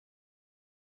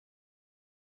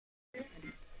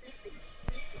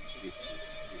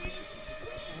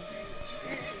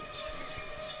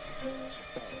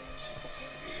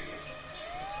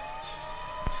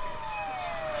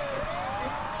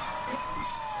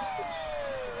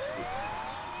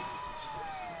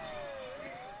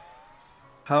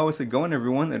How is it going,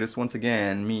 everyone? It is once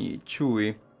again me,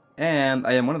 Chewy, and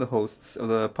I am one of the hosts of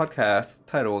the podcast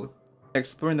titled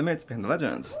Exploring the Myths Behind the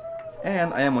Legends.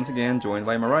 And I am once again joined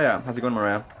by Mariah. How's it going,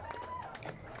 Mariah?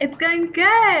 It's going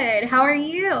good. How are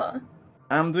you?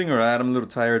 I'm doing alright. I'm a little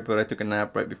tired, but I took a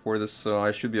nap right before this, so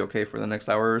I should be okay for the next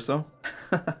hour or so.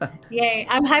 Yay.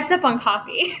 I'm hyped up on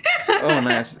coffee. Oh,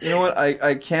 nice. You know what?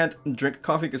 I can't drink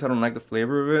coffee because I don't like the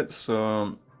flavor of it,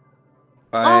 so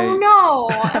I Oh no.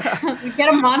 Get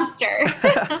a monster.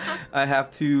 I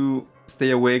have to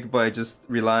stay awake by just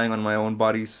relying on my own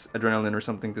body's adrenaline or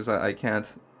something because I can't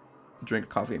drink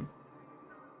coffee.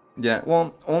 Yeah,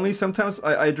 well, only sometimes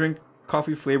I drink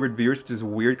coffee flavored beers, which is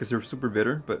weird because they're super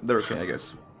bitter, but they're okay, I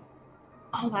guess.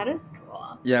 Oh, that is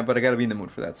cool. Yeah, but I gotta be in the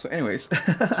mood for that. So, anyways,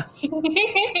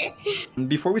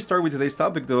 before we start with today's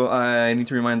topic, though, I need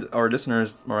to remind our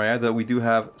listeners, Mariah, that we do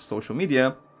have social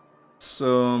media.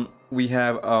 So, we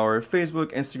have our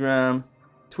Facebook, Instagram,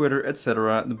 Twitter,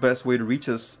 etc. The best way to reach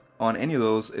us on any of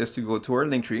those is to go to our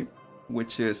Linktree,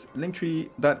 which is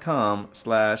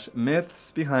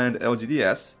linktree.com/myths behind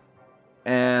LGDS.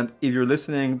 And if you're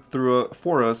listening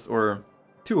for us, or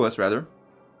to us rather,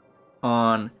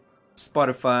 on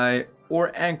Spotify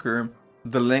or Anchor,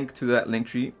 the link to that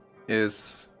Linktree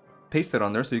is pasted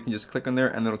on there, so you can just click on there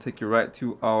and it'll take you right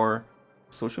to our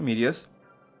social medias.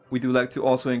 We do like to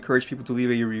also encourage people to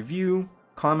leave a review,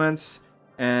 comments,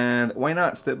 and why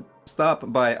not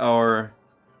stop by our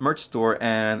merch store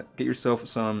and get yourself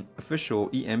some official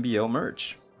EMBL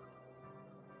merch.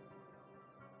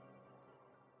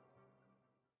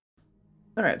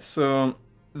 Alright, so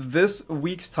this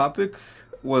week's topic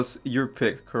was your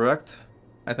pick, correct?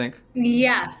 I think.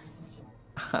 Yes.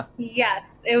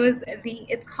 Yes.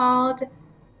 It's called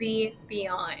The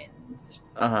Beyond.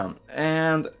 Uh-huh.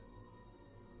 And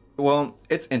well,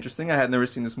 it's interesting. I had never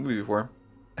seen this movie before.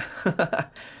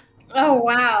 Oh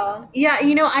wow. Yeah,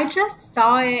 I just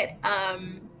saw it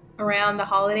around the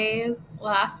holidays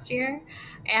last year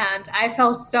and I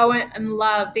fell so in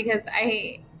love because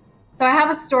I have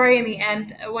a story in the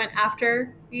end when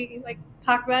after we like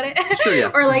talk about it Sure, yeah.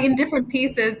 or like in different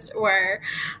pieces where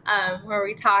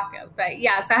we talk. But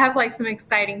yes, I have like some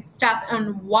exciting stuff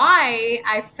on why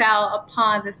I fell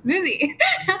upon this movie.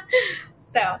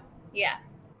 So, yeah.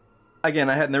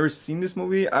 Again, I had never seen this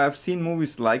movie. I've seen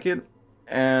movies like it,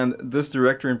 and this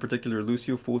director in particular,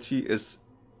 Lucio Fulci, is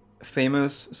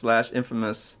famous slash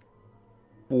infamous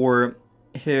for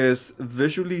his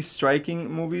visually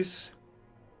striking movies.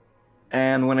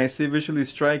 And when I say visually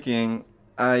striking,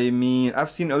 I mean I've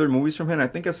seen other movies from him. I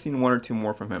think I've seen one or two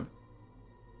more from him.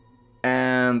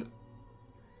 And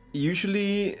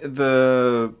usually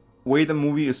the way the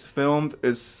movie is filmed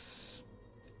is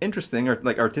interesting, or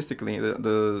like artistically,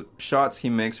 the shots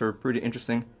he makes are pretty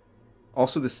interesting.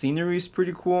 Also, the scenery is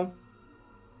pretty cool,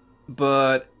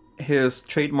 but his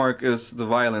trademark is the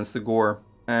violence, the gore,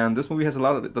 and this movie has a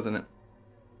lot of it, doesn't it?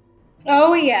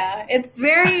 Oh yeah, it's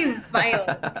very violent.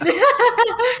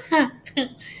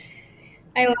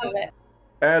 I love it.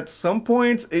 At some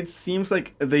points, it seems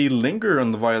like they linger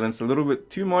on the violence a little bit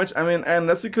too much. I mean, and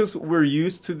that's because we're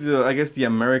used to I guess, the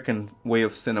American way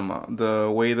of cinema,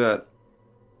 the way that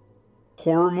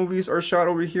horror movies are shot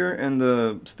over here in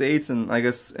the States, and I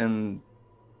guess in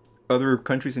other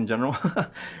countries in general,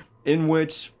 in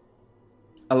which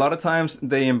a lot of times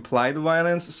they imply the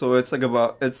violence, so it's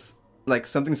like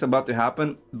something's about to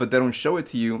happen, but they don't show it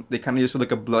to you. They kind of just show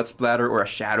like a blood splatter or a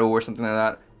shadow or something like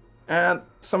that. And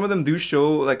some of them do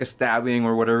show like a stabbing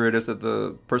or whatever it is that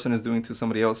the person is doing to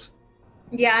somebody else.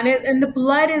 Yeah, and the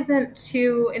blood isn't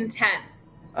too intense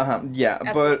Uh-huh, yeah,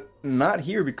 as well. but not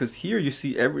here, because here you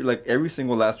see every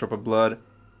single last drop of blood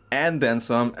and then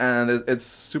some, and it's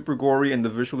super gory, and the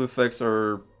visual effects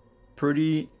are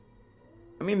pretty.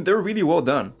 I mean, they're really well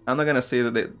done. I'm not gonna say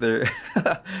that they're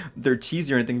they're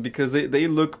cheesy or anything, because they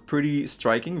look pretty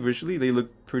striking visually. They look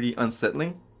pretty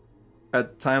unsettling.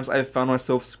 At times, I found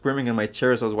myself squirming in my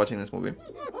chair as I was watching this movie.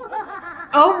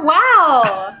 Oh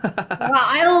wow. Wow,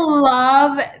 I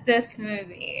love this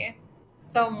movie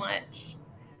so much.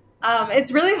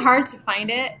 It's really hard to find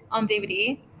it on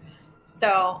DVD,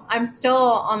 so I'm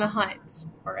still on the hunt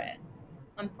for it,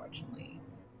 unfortunately.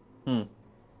 Hmm.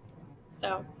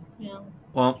 So, yeah.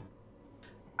 Well,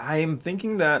 I'm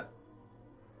thinking that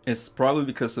it's probably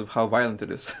because of how violent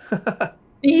it is.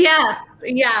 Yes,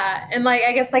 yeah. And like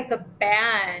I guess like the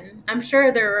ban. I'm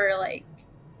sure there were like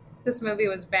this movie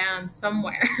was banned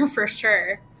somewhere for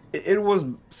sure. It was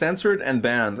censored and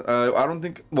banned. I don't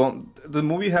think. Well, the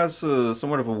movie has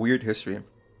somewhat of a weird history.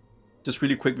 Just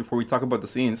really quick before we talk about the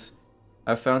scenes,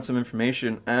 I found some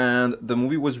information, and the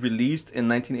movie was released in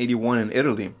 1981 in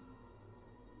Italy,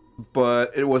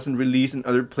 but it wasn't released in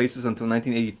other places until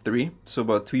 1983, so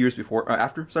about 2 years before,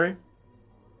 after, sorry.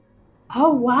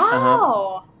 Oh Uh-huh.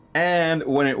 wow. And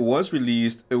when it was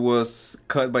released, it was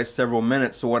cut by several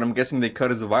minutes. So what I'm guessing they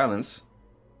cut is the violence,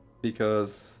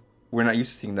 because we're not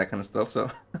used to seeing that kind of stuff. So,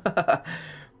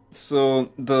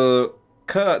 so the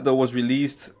cut that was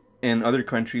released in other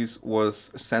countries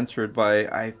was censored by,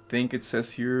 I think it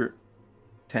says here,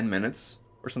 10 minutes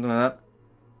or something like that.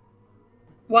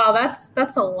 Wow,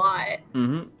 that's a lot.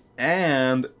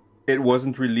 And it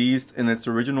wasn't released in its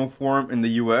original form in the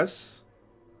US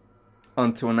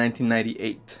until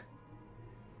 1998.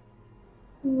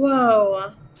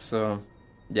 Whoa. So,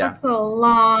 yeah. That's a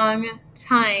long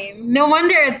time. No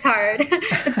wonder it's hard.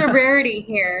 It's a rarity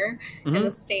here in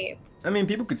the hmm States. I mean,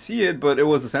 people could see it, but it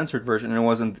was a censored version and it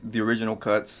wasn't the original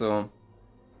cut. So,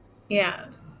 Yeah.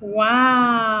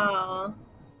 Wow.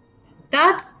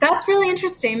 That's really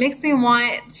interesting. Makes me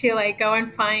want to like go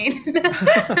and find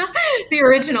the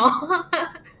original.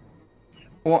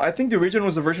 well, I think the original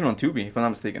was the version on Tubi, if I'm not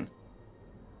mistaken.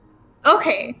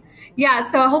 Okay. Yeah,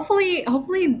 so hopefully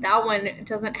that one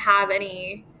doesn't have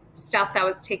any stuff that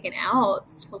was taken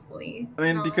out. Hopefully. I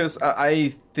mean, because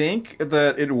I think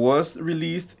that it was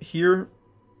released here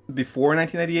before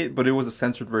 1998, but it was a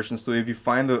censored version. So if you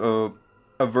find a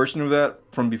version of that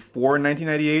from before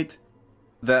 1998,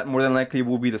 that more than likely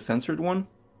will be the censored one.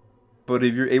 But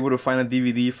if you're able to find a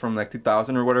DVD from like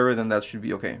 2000 or whatever, then that should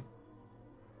be okay.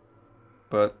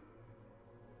 But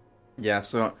yeah,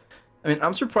 so I mean,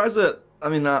 I'm surprised that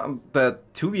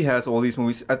that Tubi has all these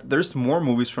movies. There's more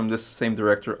movies from this same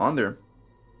director on there,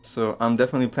 so I'm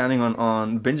definitely planning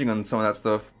on binging on some of that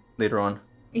stuff later on.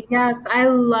 Yes, I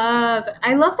love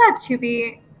that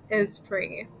Tubi is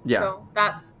free. Yeah. So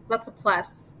that's a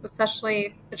plus,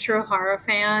 especially a true horror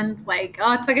fan. Like,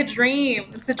 oh, it's like a dream.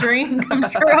 It's a dream come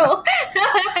true.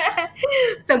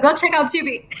 So go check out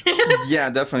Tubi. Yeah,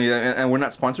 definitely, and we're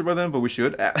not sponsored by them, but we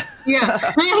should. Yeah,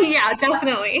 yeah,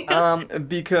 definitely.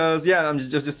 Because yeah, I'm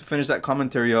just to finish that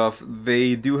commentary off.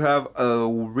 They do have a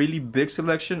really big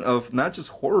selection of not just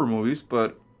horror movies,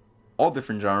 but all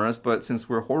different genres. But since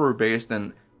we're horror based,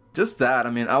 and just that, I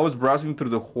mean, I was browsing through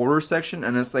the horror section,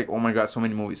 and it's like, oh my god, so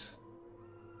many movies.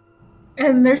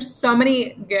 And there's so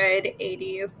many good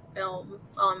 80s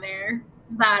films on there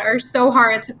that are so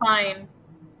hard to find.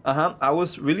 I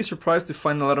was really surprised to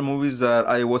find a lot of movies that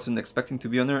I wasn't expecting to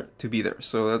be on there to be there.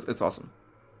 So it's awesome.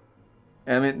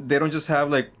 I mean, they don't just have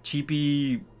like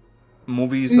cheapy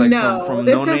movies like No, from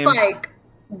no this is name. like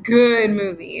good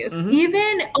movies. hmm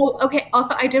Even oh, okay.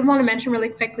 Also, I did want to mention really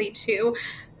quickly too.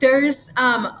 There's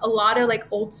a lot of like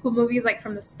old school movies like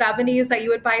from the 70s that you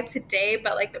would buy today,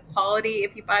 but like the quality,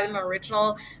 if you buy them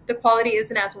original, the quality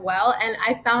isn't as well. And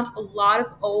I found a lot of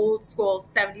old school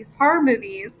 70s horror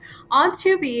movies on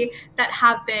Tubi that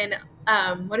have been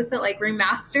what is it like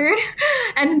remastered,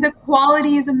 and the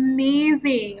quality is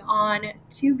amazing on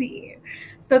Tubi.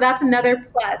 So that's another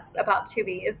plus about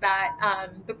Tubi is that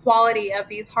the quality of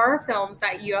these horror films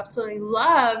that you absolutely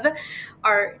love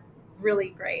are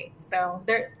really great. So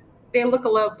they look a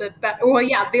little bit better. Well,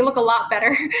 yeah, they look a lot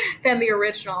better than the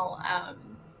original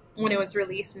when it was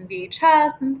released in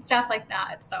VHS and stuff like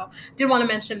that. So did want to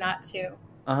mention that too.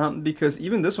 Because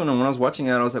even this one, when I was watching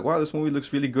it, I was like, wow, this movie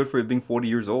looks really good for it being 40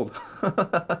 years old.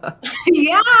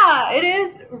 Yeah, it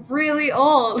is really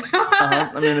old.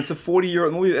 I mean, it's a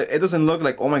 40-year-old movie. It doesn't look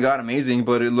like, oh my god, amazing,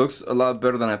 but it looks a lot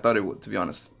better than I thought it would, to be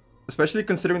honest. Especially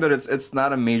considering that it's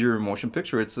not a major motion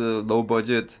picture. It's a low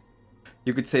budget,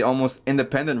 you could say almost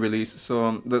independent release.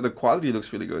 So the quality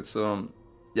looks really good. So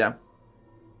yeah.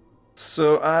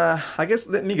 So I guess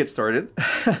let me get started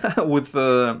with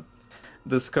the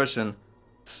discussion.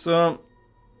 So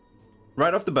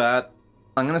right off the bat,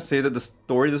 I'm gonna say that the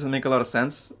story doesn't make a lot of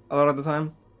sense a lot of the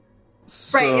time.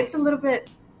 Right, So it's a little bit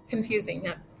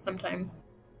confusing sometimes.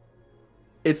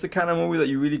 it's the kind of movie that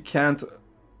you really can't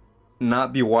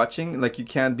not be watching. Like you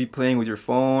can't be playing with your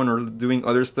phone or doing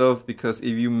other stuff because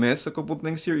if you miss a couple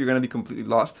things here, you're gonna be completely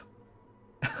lost.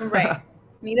 Right.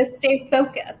 Need to stay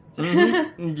focused.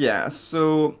 Yeah,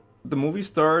 so the movie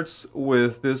starts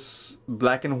with this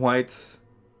black and white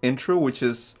intro, which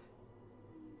is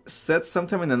set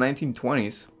sometime in the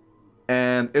 1920s.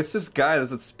 And it's this guy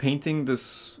that's painting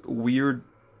this weird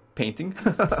painting.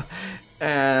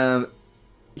 And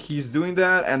he's doing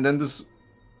that, and then this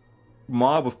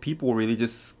mob of people really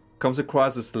just comes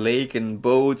across this lake and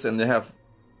boats, and they have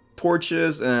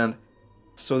torches, and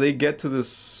so they get to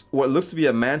this what looks to be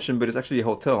a mansion, but it's actually a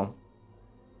hotel.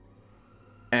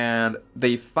 And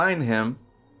they find him,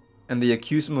 and they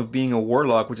accuse him of being a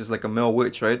warlock, which is like a male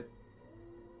witch, right?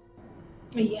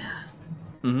 Yes.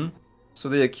 Mm-hmm. So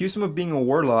they accuse him of being a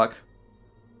warlock,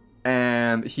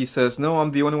 and he says, "No,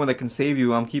 I'm the only one that can save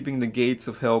you. I'm keeping the gates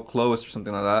of hell closed," or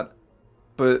something like that.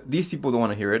 But these people don't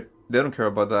want to hear it. They don't care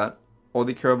about that. All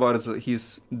they care about is that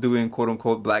he's doing quote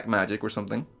unquote black magic or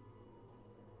something.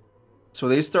 So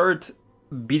they start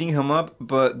beating him up,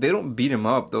 but they don't beat him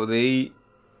up though.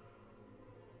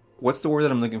 What's the word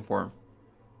that I'm looking for?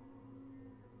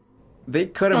 They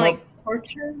cut him Like up.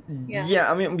 torture? Yeah.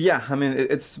 Yeah,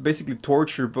 it's basically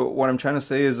torture, but what I'm trying to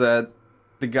say is that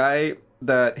the guy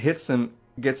that hits him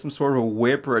gets some sort of a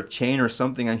whip or a chain or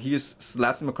something, and he just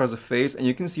slaps him across the face, and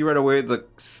you can see right away the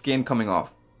skin coming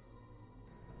off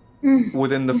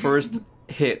within the first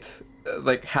hit.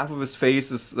 Like half of his face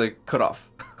is like cut off.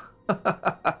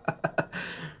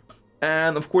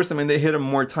 And of course, I mean, they hit him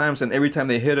more times, and every time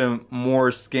they hit him,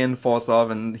 more skin falls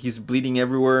off, and he's bleeding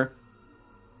everywhere.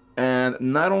 And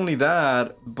not only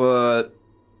that, but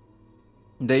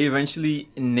they eventually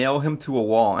nail him to a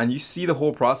wall, and you see the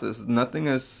whole process. Nothing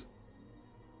is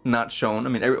not shown. I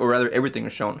mean, or rather, everything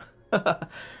is shown.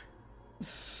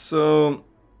 So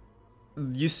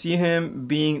you see him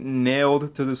being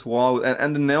nailed to this wall,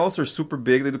 and the nails are super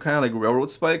big. They do kind of like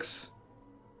railroad spikes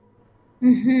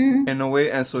Mm-hmm. in a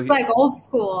way, and so It's like old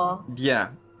school. yeah,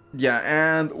 yeah,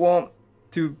 and well,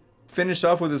 to finish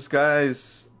off with this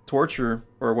guy's torture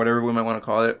or whatever we might want to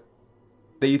call it,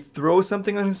 they throw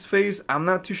something on his face. I'm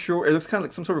not too sure. It looks kind of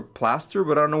like some sort of plaster,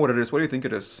 but I don't know what it is. What do you think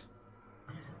it is?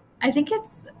 I think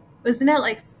isn't it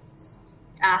like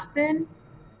acid?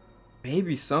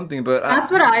 Maybe something, but That's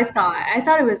what I thought. I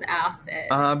thought it was acid.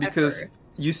 because at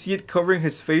first. you see it covering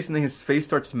his face, and then his face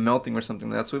starts melting or something.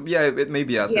 That's what. Yeah, it may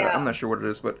be acid. Yeah. I'm not sure what it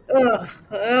is, but. Ugh,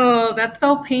 oh, that's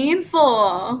so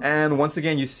painful. And once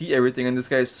again, you see everything, and this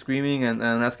guy's screaming and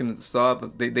asking them to stop,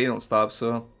 but they don't stop.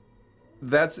 So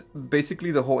that's basically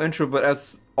the whole intro. But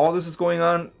as all this is going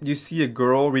on, you see a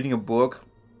girl reading a book,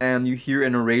 and you hear a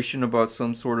narration about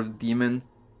some sort of demon,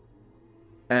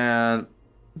 and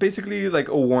basically like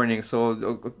a warning.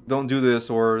 So don't do this,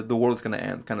 or the world's gonna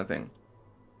end, kind of thing.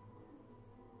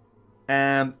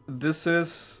 And this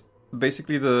is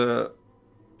basically the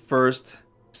first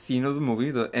scene of the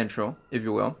movie, the intro, if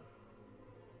you will.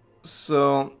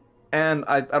 So, and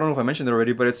I don't know if I mentioned it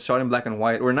already, but it's shot in black and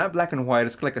white, or not black and white.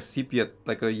 It's like a sepia,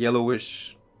 like a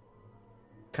yellowish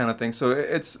kind of thing. So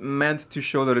it's meant to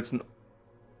show that it's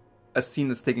a scene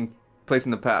that's taking place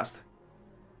in the past.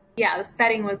 Yeah, the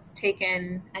setting was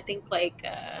taken, I think, like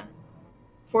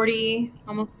 40,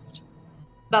 almost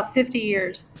about 50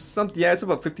 years Yeah, it's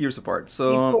about 50 years apart.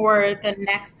 So before the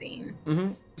next scene.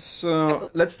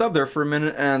 So let's stop there for a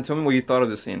minute and tell me what you thought of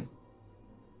the scene.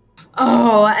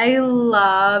 Oh, I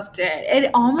loved it.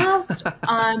 It almost,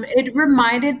 it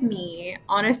reminded me,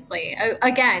 honestly,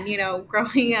 again, you know,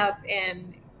 growing up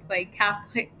in like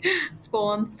Catholic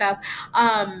school and stuff,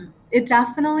 it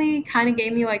definitely kind of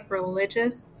gave me like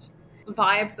religious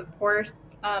vibes, of course.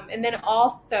 And then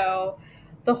also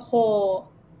the whole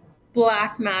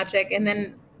black magic. And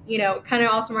then, you know, kind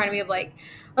of also reminded me of like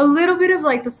a little bit of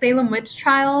like the Salem witch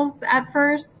trials at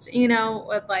first, you know,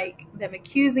 with like them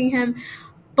accusing him.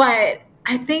 But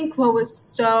I think what was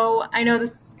so, I know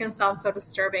this is going to sound so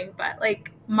disturbing, but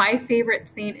like my favorite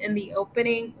scene in the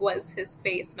opening was his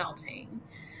face melting.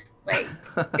 Like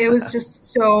it was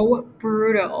just so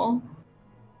brutal.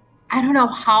 I don't know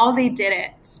how they did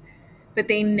it, but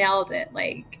they nailed it.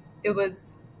 Like it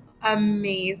was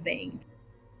amazing.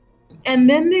 And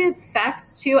then the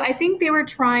effects too, I think they were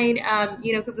trying,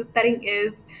 you know, because the setting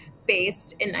is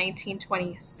based in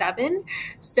 1927.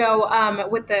 So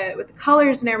with the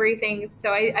colors and everything,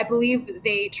 so I believe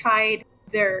they tried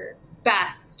their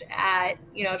best at,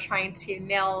 you know, trying to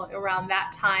nail around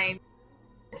that time.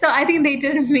 So I think they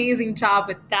did an amazing job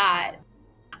with that.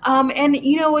 And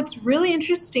you know what's really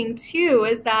interesting too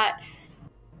is that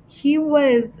he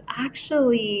was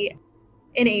actually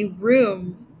in a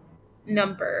room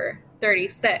number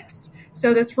 36.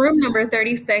 So this room number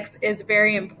 36 is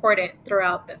very important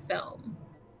throughout the film.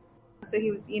 So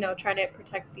he was, you know, trying to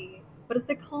protect the, what is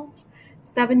it called?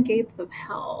 7 gates of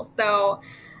hell. So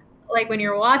like when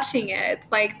you're watching it,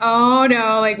 it's like, oh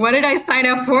no, like what did I sign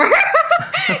up for?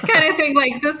 Kind of thing.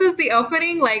 Like this is the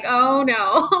opening, like, oh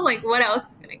no, like what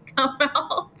else is gonna come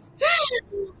out?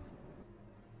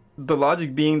 The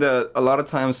logic being that a lot of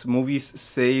times movies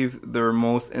save their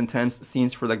most intense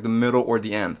scenes for like the middle or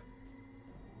the end.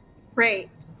 Right.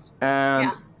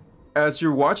 And as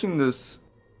you're watching this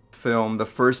film, the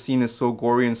first scene is so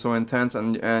gory and so intense,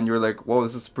 and you're like, whoa,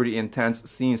 this is a pretty intense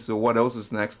scene, so what else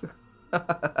is next?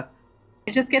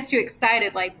 It just gets you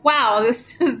excited, like, wow,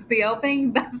 this is the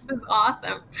opening, this is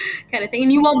awesome, kind of thing.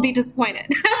 And you won't be disappointed.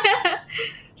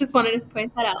 Just wanted to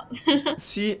point that out.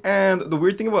 See, and the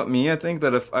weird thing about me, I think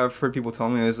that if I've heard people tell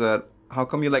me is that how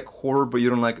come you like horror but you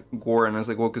don't like gore? And I was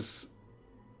like, well, because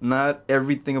not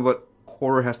everything about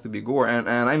horror has to be gore. And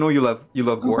I know you love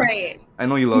gore. Right. I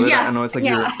know you love it. I Yes. know it's like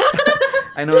Yeah. your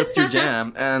I know it's your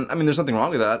jam. And I mean, there's nothing wrong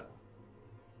with that.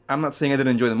 I'm not saying I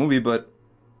didn't enjoy the movie, but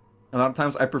a lot of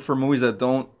times I prefer movies that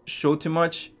don't show too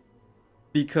much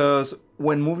because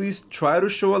when movies try to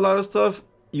show a lot of stuff,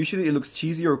 usually it looks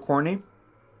cheesy or corny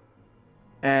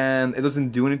and it doesn't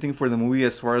do anything for the movie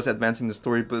as far as advancing the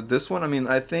story. But this one, I mean,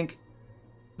 I think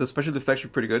the special effects are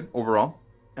pretty good overall.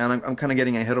 And I'm kind of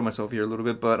getting ahead of myself here a little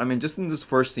bit, but I mean, just in this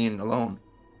first scene alone,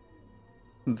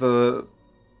 the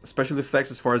special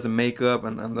effects as far as the makeup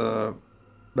and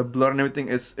the blood and everything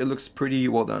is it looks pretty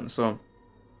well done. So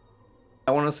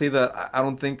I want to say that I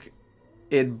don't think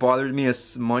it bothered me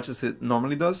as much as it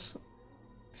normally does.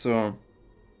 So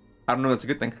I don't know, that's a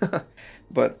good thing.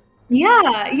 But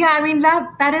Yeah, yeah. I mean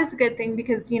that is a good thing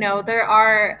because there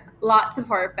are lots of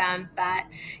horror fans that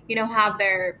have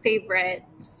their favorite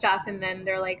stuff, and then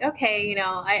they're like, okay,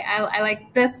 I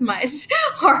like this much,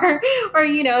 or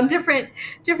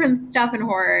different stuff in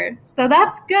horror. So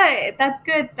that's good. That's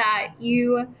good that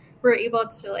you were able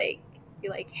to like be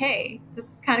like, hey, this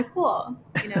is kind of cool,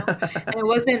 and it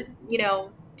wasn't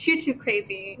too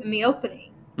crazy in the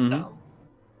opening. mhm. So.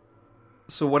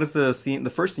 So what is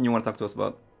the first scene you want to talk to us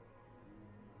about?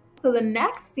 So the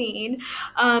next scene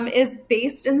is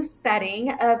based in the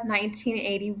setting of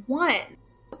 1981.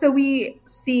 So we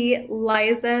see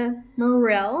Liza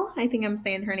Morrill, I think I'm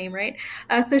saying her name right.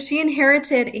 So she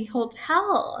inherited a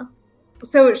hotel.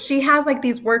 So she has like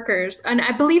these workers, and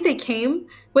I believe they came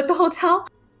with the hotel.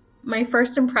 My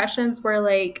first impressions were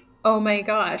like, oh my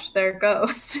gosh, they're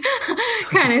ghosts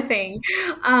kind of thing.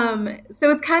 So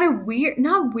it's kind of weird,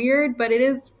 not weird, but it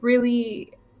is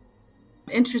really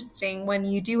interesting when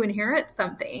you do inherit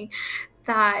something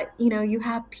that you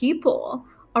have people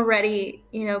already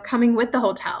coming with the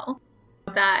hotel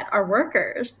that are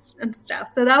workers and stuff.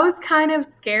 So that was kind of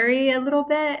scary a little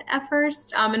bit at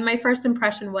first, and my first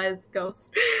impression was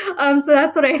ghosts. So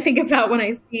that's what I think about when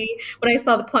I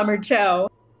saw the plumber Joe.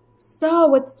 So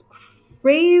what's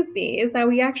crazy is that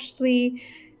we actually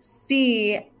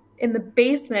see in the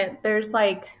basement there's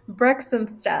like bricks and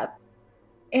stuff,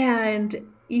 and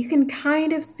you can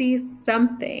kind of see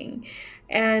something.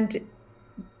 And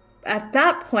at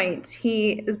that point,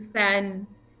 he is then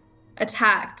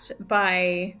attacked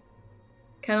by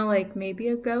kind of like maybe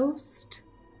a ghost.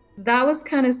 That was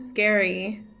kind of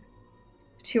scary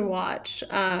to watch.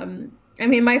 I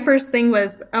mean, my first thing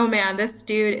was, oh man, this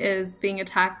dude is being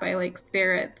attacked by like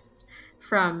spirits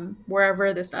from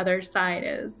wherever this other side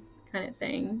is, kind of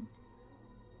thing.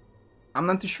 I'm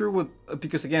not too sure what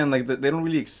because again, like they don't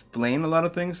really explain a lot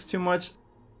of things too much.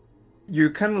 You're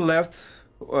kind of left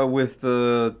with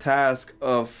the task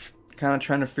of kind of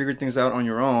trying to figure things out on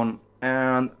your own,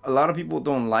 and a lot of people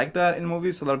don't like that in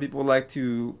movies. A lot of people like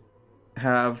to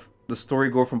have the story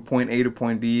go from point A to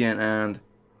point B and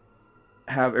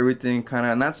have everything kind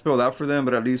of not spelled out for them,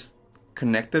 but at least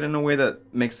connected in a way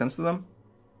that makes sense to them.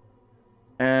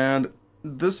 And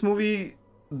this movie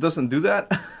doesn't do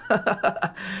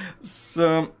that.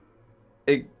 So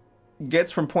it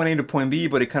gets from point A to point B,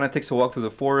 but it kind of takes a walk through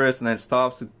the forest and then it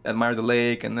stops to admire the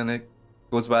lake and then it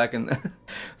goes back and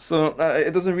so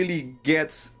it doesn't really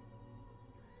get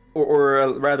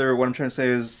or rather what I'm trying to say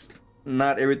is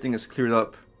not everything is cleared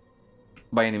up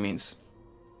by any means.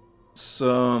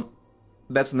 So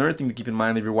that's another thing to keep in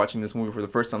mind if you're watching this movie for the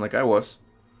first time like I was.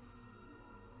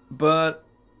 But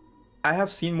I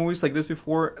have seen movies like this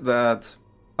before that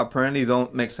apparently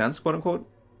don't make sense, quote unquote.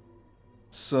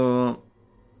 So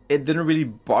it didn't really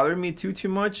bother me too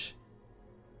much.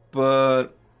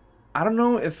 But I don't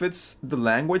know if it's the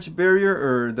language barrier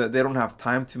or that they don't have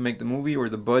time to make the movie or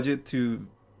the budget to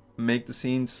make the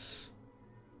scenes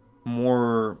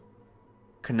more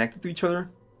connected to each other.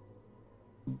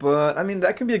 But I mean,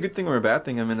 that can be a good thing or a bad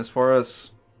thing. I mean, as far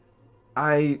as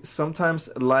I sometimes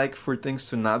like for things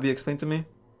to not be explained to me,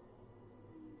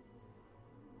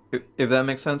 if that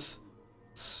makes sense.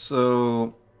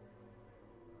 So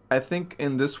I think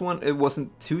in this one it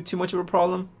wasn't too much of a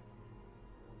problem,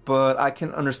 but I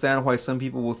can understand why some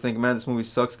people will think, man, this movie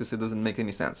sucks because it doesn't make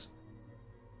any sense.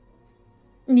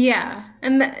 Yeah,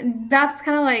 and that's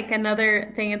kind of like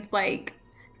another thing. It's like,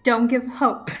 don't give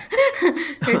hope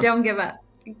or don't give up.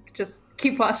 Just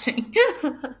keep watching.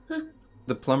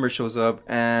 The plumber shows up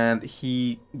and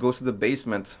he goes to the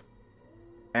basement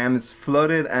and it's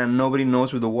flooded and nobody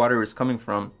knows where the water is coming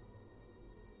from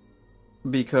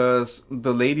because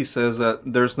the lady says that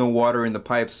there's no water in the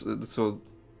pipes, so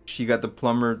she got the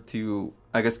plumber to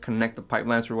I guess, connect the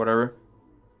pipelines or whatever.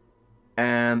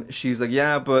 And she's like,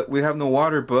 yeah, but we have no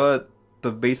water, but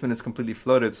the basement is completely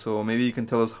flooded, so maybe you can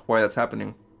tell us why that's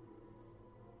happening.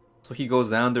 So he goes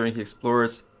down there and he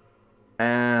explores.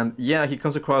 And yeah, he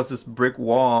comes across this brick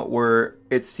wall where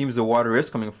it seems the water is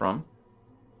coming from.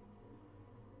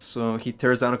 So he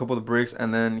tears down a couple of the bricks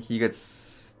and then he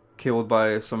gets killed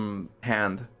by some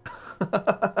hand.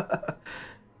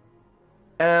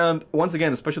 And once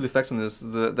again, the special effects on this,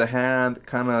 the hand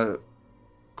kind of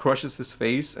crushes his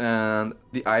face and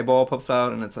the eyeball pops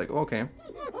out and it's like, okay.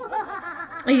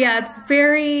 Yeah, it's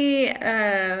very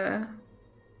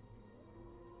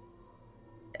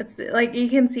it's like you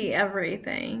can see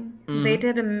everything. They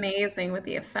did amazing with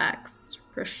the effects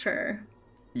for sure.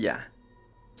 Yeah.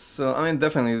 So I mean,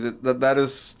 definitely that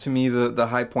is to me the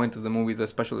high point of the movie, the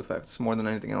special effects more than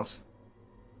anything else.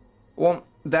 Well,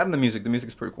 that and the music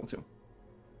is pretty cool too.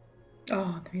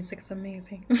 Oh, the music's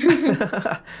amazing.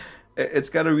 It's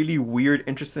got a really weird,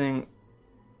 interesting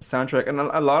soundtrack, and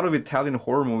a lot of Italian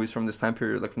horror movies from this time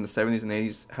period, like from the 70s and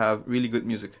 80s, have really good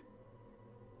music.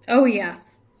 Oh,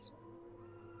 yes.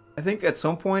 I think at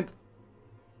some point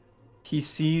he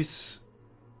sees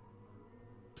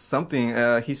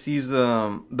something. He sees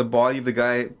the body of the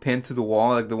guy pinned to the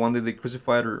wall, like the one that they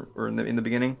crucified, or in the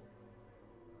beginning.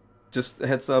 Just a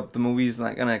heads up, the movie is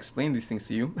not gonna explain these things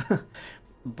to you,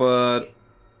 but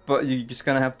you just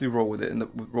kind of have to roll with it and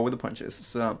roll with the punches.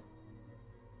 So,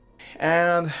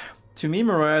 and to me,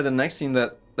 Mariah, the next scene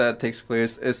that takes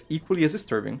place is equally as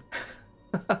disturbing.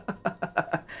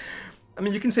 I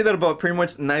mean, you can say that about pretty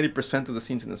much 90% of the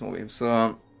scenes in this movie.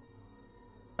 So,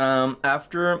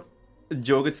 after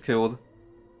Joe gets killed,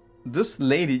 this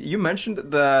lady, you mentioned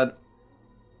that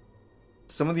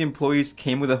some of the employees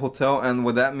came with the hotel, and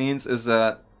what that means is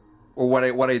that, or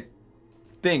what I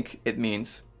think it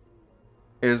means,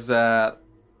 is that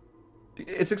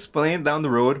it's explained down the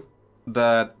road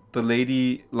that the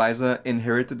lady Liza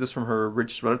inherited this from her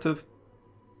rich relative,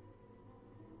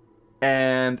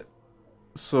 and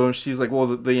so she's like, well,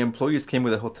 the employees came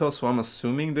with the hotel, so I'm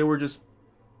assuming they were just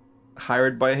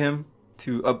hired by him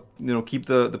to keep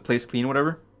the place clean,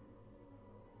 whatever.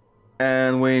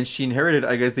 And when she inherited,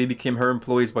 I guess they became her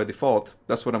employees by default.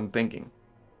 That's what I'm thinking.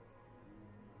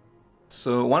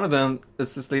 So one of them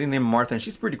is this lady named Martha, and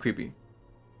she's pretty creepy.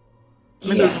 I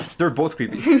mean, Yes. they're both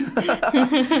creepy.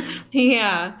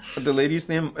 Yeah. The lady's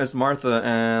name is Martha,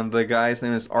 and the guy's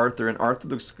name is Arthur, and Arthur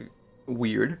looks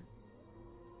weird.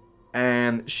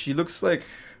 And she looks like,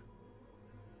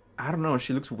 I don't know,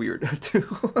 she looks weird too.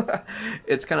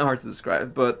 It's kind of hard to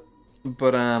describe, but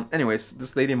anyways,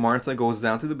 this lady Martha goes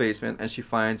down to the basement and she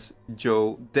finds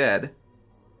Joe dead.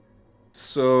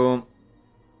 So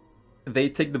they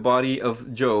take the body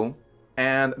of Joe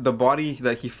and the body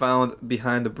that he found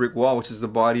behind the brick wall, which is the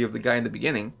body of the guy in the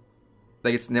beginning,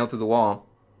 that gets nailed to the wall.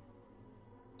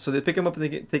 So they pick him up and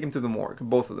they take him to the morgue,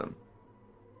 both of them.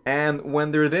 And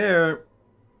when they're there,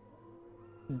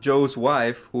 Joe's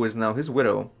wife, who is now his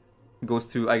widow, goes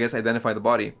to, I guess, identify the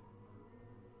body.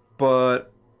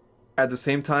 But at the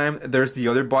same time, there's the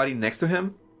other body next to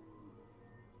him.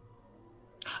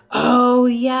 Oh,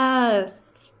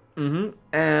 yes. And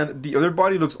the other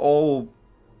body looks all...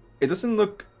 It doesn't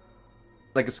look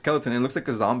like a skeleton. It looks like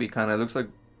a zombie, kind of. It looks like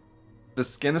the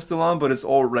skin is still on, but it's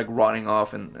all, like, rotting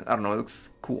off. And, I don't know, it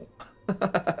looks cool.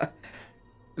 It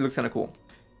looks kind of cool.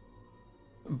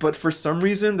 But for some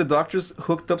reason, the doctors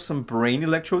hooked up some brain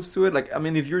electrodes to it. Like, I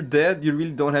mean, if you're dead, you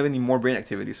really don't have any more brain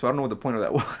activity. So I don't know what the point of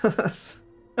that was.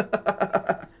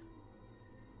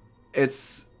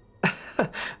 It's...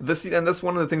 and that's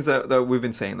one of the things that we've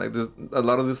been saying. Like, there's a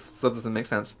lot of this stuff doesn't make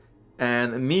sense.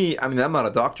 And me, I mean, I'm not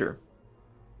a doctor.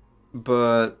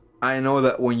 But I know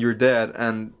that when you're dead,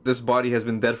 and this body has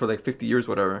been dead for like 50 years,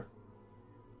 whatever,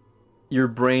 your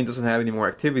brain doesn't have any more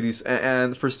activities.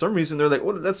 And for some reason, they're like,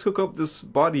 well, let's hook up this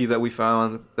body that we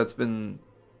found that's been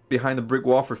behind the brick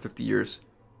wall for 50 years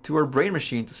to our brain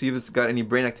machine to see if it's got any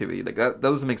brain activity. Like, that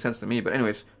doesn't make sense to me. But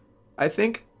anyways, I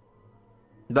think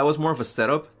that was more of a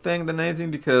setup thing than anything,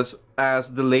 because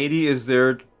as the lady is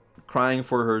there crying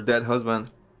for her dead husband,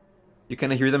 you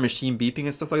kind of hear the machine beeping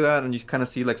and stuff like that, and you kind of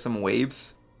see like some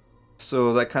waves.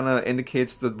 So that kind of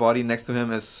indicates the body next to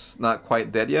him is not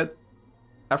quite dead yet,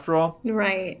 after all.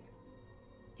 Right.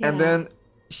 Yeah. And then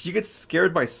she gets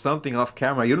scared by something off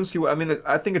camera. You don't see what... I mean,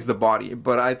 I think it's the body,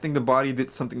 but I think the body did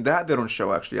something that they don't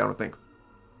show, actually, I don't think.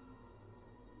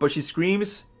 But she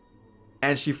screams,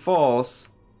 and she falls,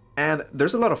 and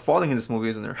there's a lot of falling in this movie,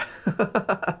 isn't there?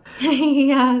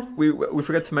 Yes. We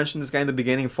forgot to mention this guy in the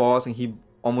beginning falls, and he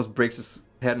almost breaks his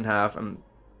head in half. And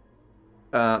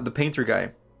the painter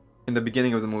guy in the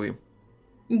beginning of the movie.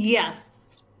 Yes.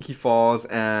 he falls,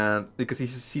 and because he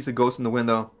sees a ghost in the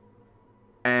window,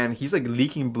 and he's like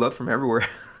leaking blood from everywhere.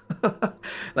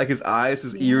 Like his eyes,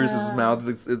 his ears, his Yeah.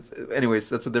 mouth. Anyways,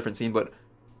 that's a different scene. But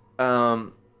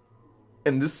um,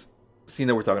 in this scene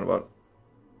that we're talking about,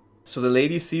 so the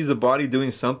lady sees the body doing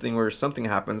something, or something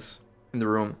happens in the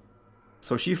room.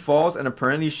 So she falls, and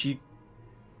apparently she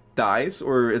dies,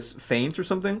 or is faints or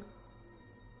something.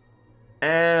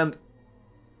 And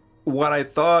what I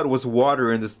thought was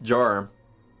water in this jar,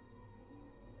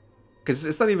 because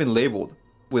it's not even labeled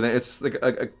with it. It's just like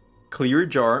a clear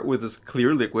jar with this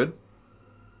clear liquid.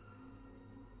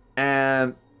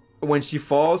 And when she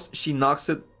falls, she knocks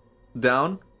it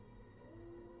down,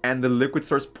 and the liquid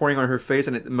starts pouring on her face,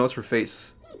 and it melts her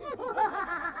face.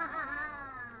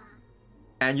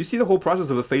 And you see the whole process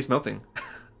of the face melting.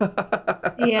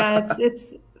 Yeah,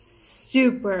 it's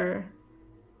super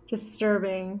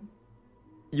disturbing.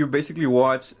 You basically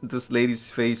watch this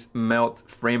lady's face melt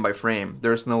frame by frame.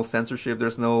 There's no censorship,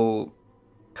 there's no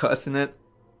cuts in it.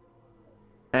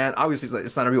 And obviously,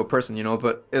 it's not a real person,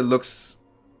 but it looks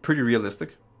pretty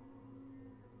realistic.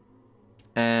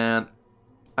 And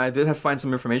I did have find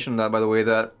some information on that, by the way,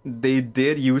 that they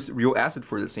did use real acid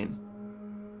for this scene.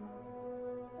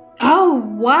 Oh,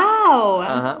 wow.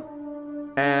 Uh huh.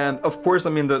 And of course, I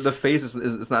mean, the face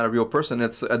is not a real person,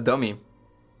 it's a dummy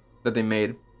that they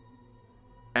made.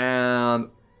 And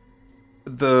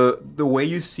the way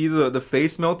you see the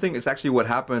face melting is actually what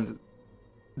happened.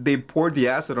 They poured the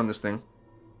acid on this thing.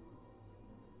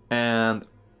 And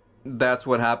that's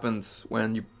what happens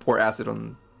when you pour acid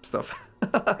on stuff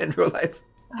in real life.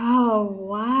 Oh,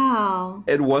 wow.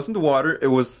 It wasn't water, it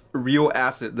was real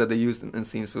acid that they used in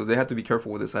scenes, so they had to be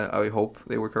careful with this. I hope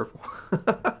they were careful.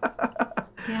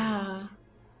 Yeah.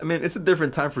 I mean, it's a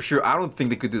different time for sure. I don't think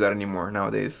they could do that anymore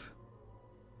nowadays.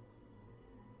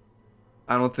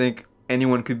 I don't think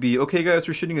anyone could be, okay, guys,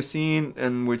 we're shooting a scene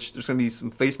in which there's going to be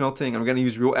some face melting and we're going to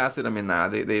use real acid. I mean, nah,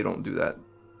 they don't do that.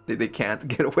 They can't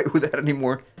get away with that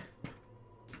anymore.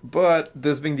 But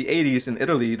this being the 80s in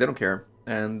Italy, they don't care.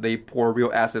 And they pour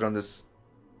real acid on this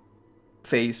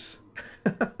face.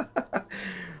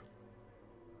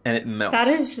 And it melts. That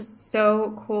is just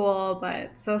so cool,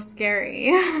 but so scary.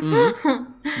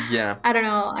 Mhm. Yeah. I don't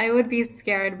know. I would be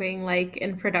scared being like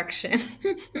in production,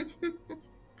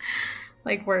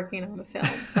 like working on a film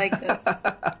like this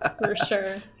for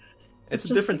sure. It's a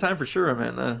just different time for sure,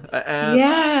 man.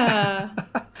 Yeah.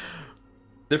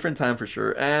 Different time for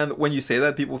sure. And when you say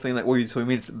that, people think like, well, so you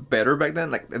mean it's better back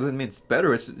then? Like, it doesn't mean it's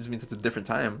better. It just means it's a different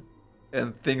time.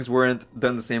 And things weren't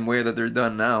done the same way that they're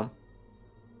done now.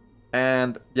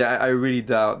 And yeah, I really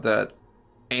doubt that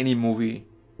any movie,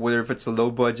 whether if it's a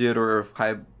low budget or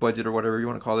high budget or whatever you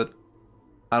want to call it,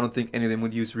 I don't think any of them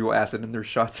would use real acid in their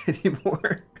shots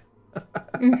anymore.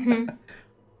 Hmm.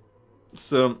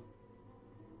 So,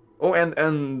 oh,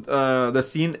 and the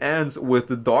scene ends with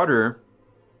the daughter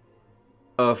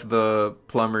of the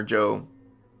plumber Joe.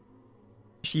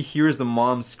 She hears the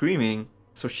mom screaming,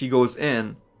 so she goes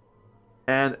in,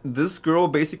 and this girl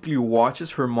basically watches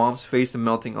her mom's face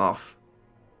melting off.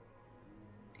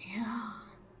 Yeah.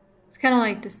 It's kind of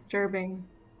like disturbing.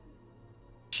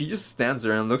 She just stands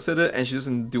there and looks at it, and she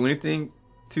doesn't do anything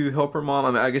to help her mom.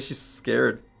 I mean, I guess she's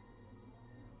scared.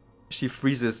 She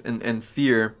freezes in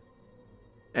fear,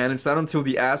 and it's not until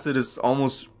the acid is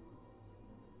almost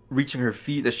reaching her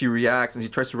feet that she reacts, and she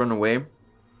tries to run away.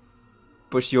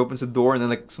 But she opens the door, and then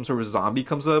like some sort of zombie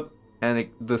comes up, and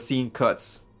the scene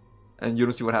cuts, and you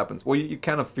don't see what happens. Well, you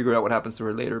kind of figure out what happens to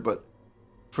her later, but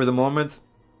for the moment,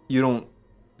 you don't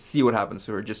see what happens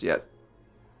to her just yet.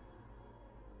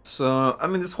 So, I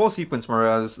mean, this whole sequence,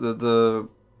 Maria, the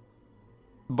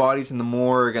bodies in the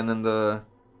morgue, and then the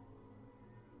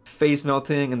face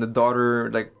melting, and the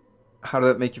daughter, like, how did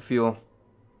that make you feel?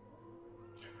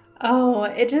 Oh,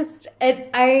 I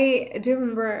do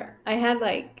remember I had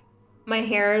like my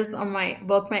hairs on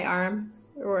both my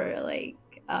arms were like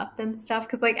up and stuff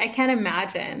because like I can't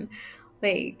imagine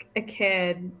like a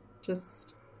kid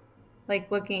just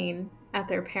like looking at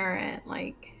their parent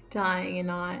like dying and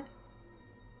not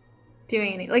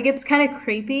doing anything. Like it's kind of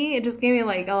creepy. It just gave me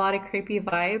like a lot of creepy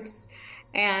vibes.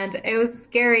 And it was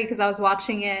scary because I was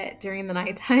watching it during the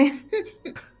nighttime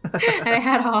and I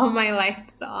had all my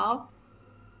lights off.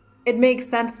 It makes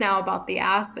sense now about the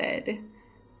acid,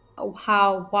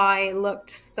 why it looked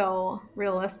so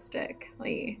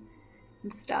realistically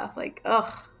and stuff. Like,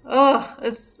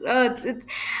 it's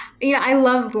I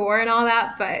love gore and all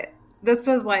that, but this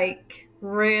was like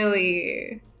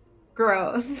really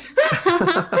gross.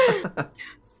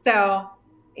 So,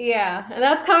 yeah, and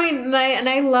that's coming. And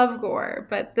I love gore,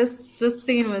 but this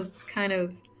scene was kind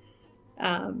of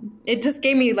It just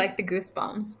gave me like the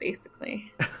goosebumps,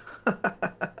 basically.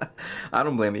 I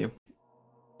don't blame you.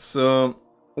 So,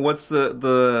 what's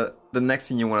the next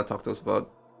thing you want to talk to us about?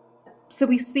 So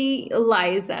we see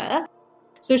Eliza.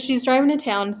 So she's driving to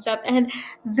town and stuff. And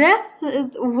this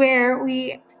is where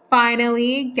we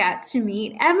finally get to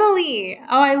meet Emily.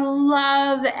 Oh, I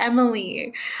love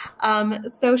Emily.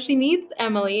 So she meets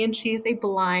Emily, and she's a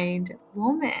blind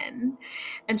woman.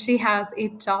 And she has a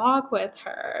dog with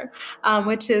her,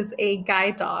 which is a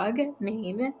guide dog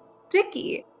named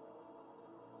Dickie.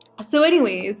 So,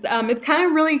 anyways, it's kind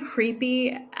of really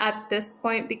creepy at this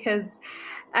point because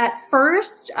at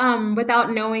first,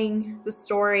 without knowing the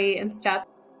story and stuff,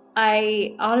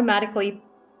 I automatically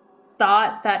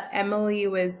thought that Emily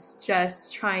was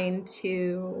just trying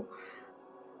to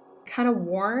kind of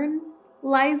warn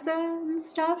Liza and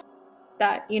stuff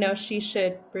that, she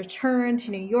should return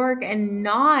to New York and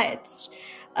not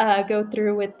go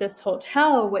through with this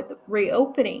hotel with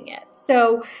reopening it.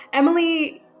 So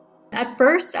Emily, at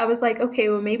first I was like, okay,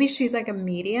 well, maybe she's like a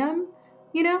medium,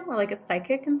 or like a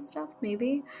psychic and stuff,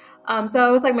 maybe. So that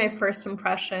was like my first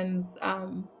impressions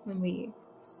when we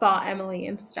saw Emily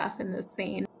and stuff in this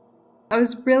scene. I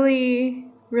was really,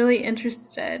 really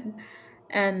interested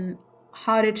in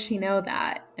how did she know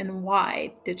that and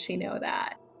why did she know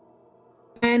that?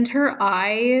 And her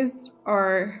eyes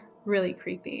are really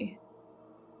creepy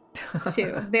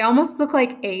too. They almost look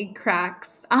like egg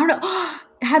cracks. I don't know.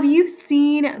 Have you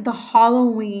seen the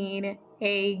Halloween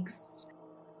eggs?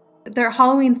 They're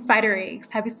Halloween spider eggs.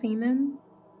 Have you seen them?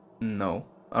 No,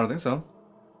 I don't think so.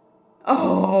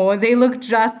 Oh, they look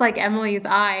just like Emily's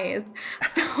eyes.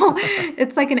 So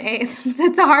it's like an egg.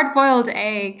 It's a hard-boiled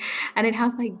egg, and it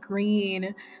has like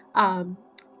green,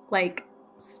 like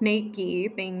snaky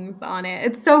things on it.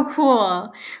 It's so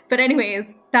cool. But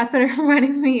anyways, that's what it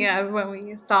reminded me of when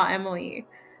we saw Emily.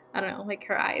 I don't know, like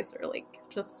her eyes are like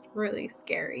just really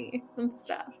scary and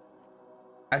stuff.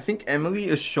 I think Emily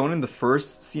is shown in the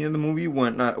first scene of the movie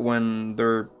when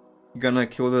they're gonna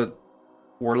kill the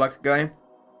warlock guy.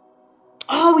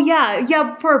 Oh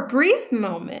yeah, for a brief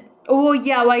moment. Oh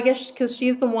yeah, well I guess because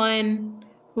she's the one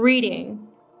reading.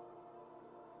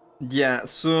 Yeah,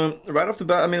 so right off the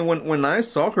bat, I mean, when I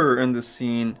saw her in the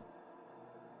scene,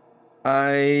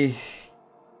 I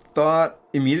thought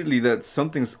immediately that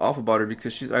something's off about her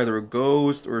because she's either a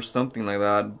ghost or something like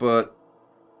that. But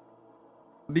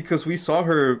because we saw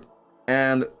her,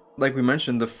 and like we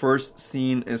mentioned, the first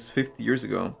scene is 50 years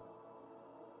ago.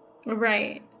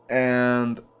 Right.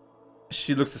 And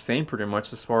she looks the same pretty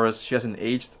much as far as she hasn't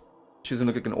aged. She doesn't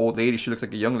look like an old lady, she looks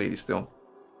like a young lady still.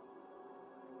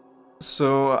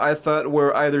 So I thought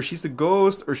either she's a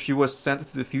ghost or she was sent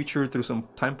to the future through some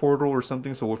time portal or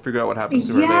something, so we'll figure out what happens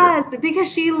to her later. Yes,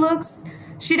 because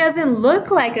she doesn't look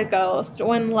like a ghost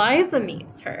when Liza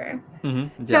meets her.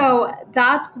 Mm-hmm, so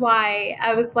that's why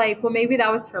I was like, well, maybe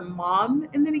that was her mom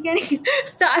in the beginning.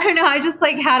 So I don't know, I just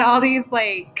like had all these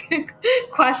like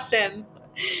questions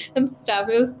and stuff.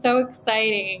 It was so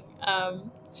exciting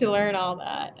to learn all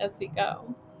that as we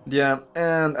go. Yeah,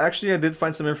 and actually I did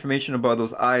find some information about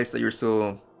those eyes that you're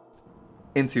so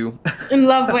into. In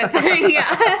love with.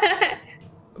 Yeah.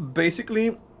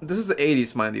 Basically, this is the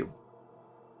 80s, mind you.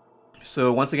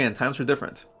 So once again, times were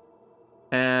different.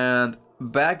 And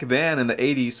back then in the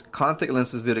 80s, contact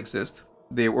lenses did exist.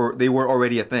 They were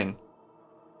already a thing.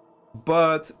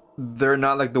 But they're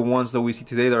not like the ones that we see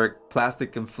today that are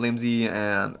plastic and flimsy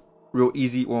and real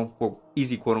easy, well,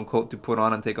 easy quote unquote, to put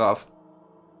on and take off.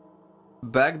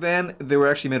 Back then, they were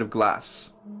actually made of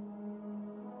glass.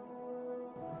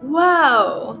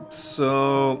 Whoa.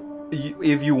 So,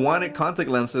 if you wanted contact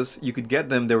lenses, you could get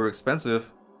them. They were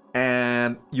expensive.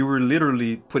 And you were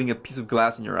literally putting a piece of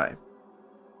glass in your eye.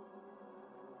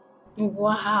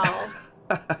 Wow.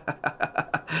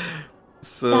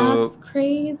 So, that's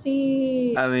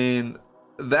crazy. I mean,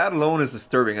 that alone is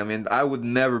disturbing. I mean, I would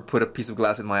never put a piece of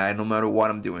glass in my eye, no matter what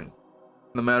I'm doing.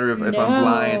 No matter if I'm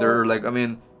blind or like, I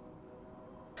mean...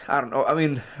 I don't know. I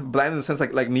mean, blind in the sense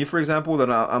like me, for example,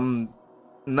 that I'm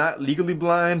not legally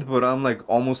blind, but I'm like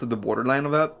almost at the borderline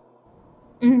of that.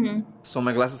 Mm-hmm. So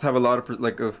my glasses have a lot of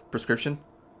prescription.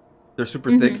 They're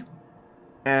super thick,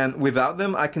 and without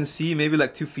them, I can see maybe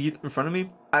like 2 feet in front of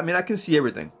me. I mean, I can see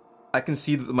everything. I can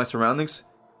see my surroundings,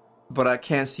 but I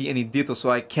can't see any detail.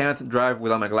 So I can't drive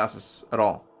without my glasses at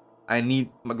all. I need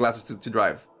my glasses to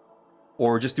drive.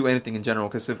 Or just do anything in general,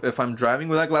 because if I'm driving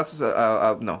without glasses,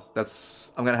 no,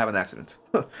 I'm gonna have an accident.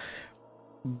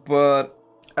 But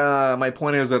my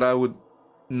point is that I would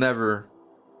never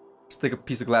stick a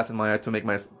piece of glass in my eye to make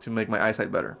my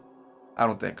eyesight better. I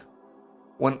don't think.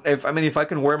 If I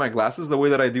can wear my glasses the way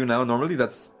that I do now normally,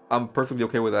 that's I'm perfectly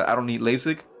okay with that. I don't need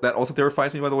LASIK. That also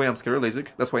terrifies me, by the way. I'm scared of LASIK.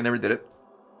 That's why I never did it.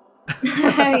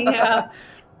 Yeah.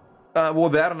 Well,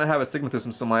 that and I have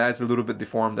astigmatism, so my eyes are a little bit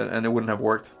deformed, and it wouldn't have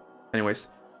worked. Anyways,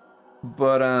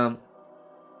 but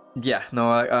yeah, no,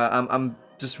 I'm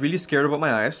just really scared about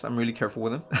my eyes. I'm really careful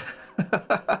with them.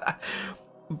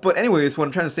 But anyways, what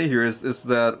I'm trying to say here is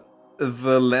that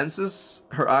the lenses,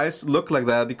 her eyes look like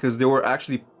that because they were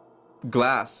actually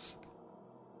glass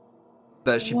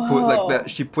that she put like Whoa. that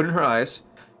she put in her eyes,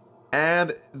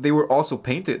 and they were also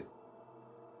painted.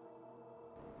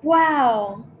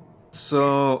 Wow.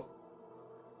 So,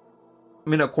 I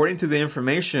mean, according to the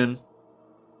information,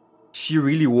 she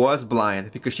really was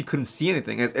blind because she couldn't see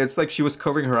anything. It's like she was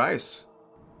covering her eyes.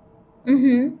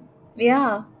 Mm-hmm.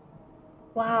 Yeah.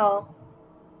 Wow.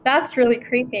 That's really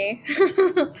creepy.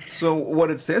 So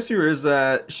what it says here is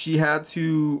that she had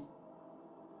to.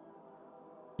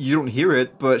 You don't hear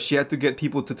it, but she had to get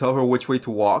people to tell her which way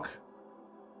to walk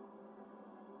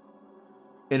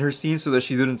in her scene so that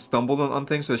she didn't stumble on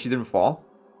things, so that she didn't fall.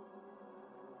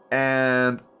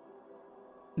 And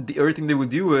the other thing they would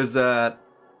do is that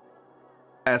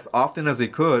as often as they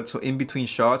could, so in between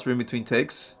shots or in between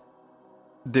takes,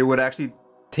 they would actually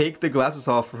take the glasses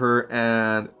off of her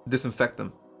and disinfect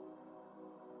them.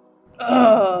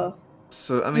 Oh,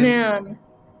 So I mean, man.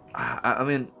 I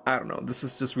mean, I don't know. This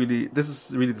is really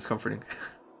discomforting.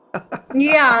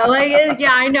 Yeah,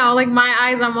 yeah, I know. Like my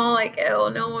eyes, I'm all like, oh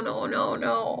no, no, no,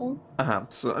 no. Uh-huh.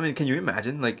 So I mean, can you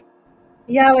imagine? Like,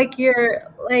 Yeah, like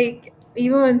you're like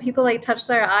even when people like touch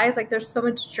their eyes, like there's so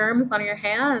much germs on your oh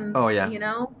hands,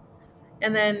 yeah,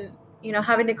 and then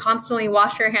having to constantly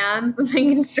wash your hands and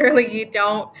making sure like you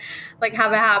don't like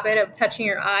have a habit of touching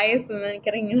your eyes and then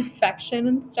getting an infection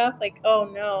and stuff. Like, oh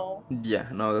no. yeah.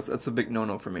 No, that's a big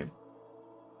no-no for me.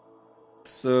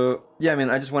 So yeah, I mean,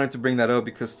 I just wanted to bring that up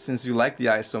because since you like the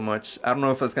eyes so much, I don't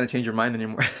know if that's gonna change your mind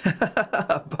anymore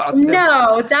about them.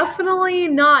 No, definitely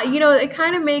not. It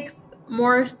kind of makes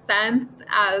more sense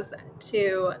as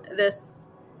to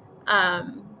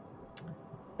um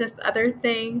this other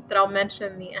thing that I'll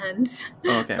mention in the end,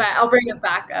 Oh, okay. but I'll bring it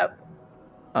back up.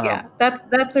 Um, Yeah, that's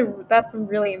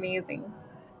really amazing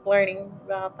learning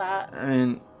about that. I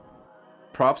mean,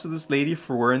 props to this lady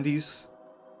for wearing these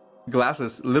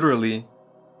glasses, literally,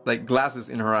 like glasses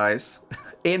in her eyes,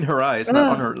 in her eyes, not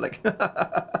on Ugh. her, like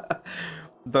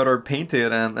that are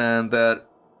painted and that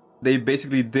they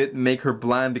basically did make her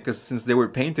blind because since they were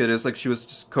painted, it's like she was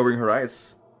just covering her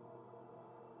eyes.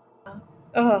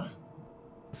 Ugh.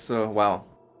 So wow,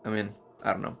 I mean,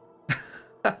 I don't know.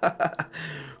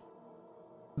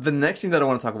 The next thing that I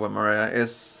want to talk about, Mariah,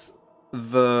 is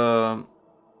the.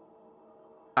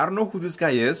 I don't know who this guy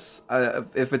is.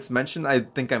 If it's mentioned, I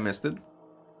think I missed it.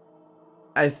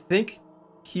 I think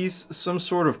he's some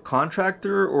sort of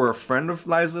contractor or a friend of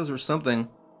Liza's or something.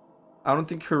 I don't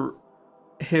think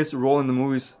his role in the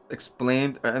movie's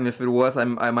explained, and if it was, I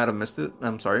might have missed it.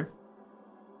 I'm sorry.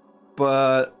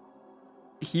 But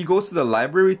he goes to the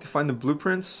library to find the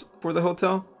blueprints for the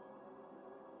hotel.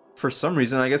 For some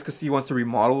reason, I guess because he wants to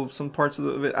remodel some parts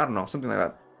of it. I don't know, something like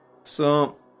that.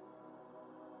 So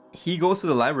he goes to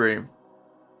the library.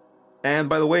 And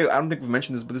by the way, I don't think we've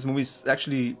mentioned this, but this movie's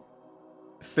actually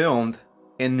filmed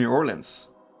in New Orleans.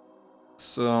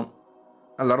 So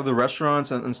a lot of the restaurants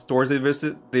and stores they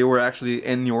visit, they were actually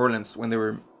in New Orleans when they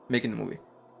were making the movie.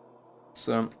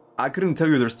 So I couldn't tell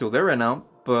you they're still there right now,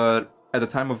 but at the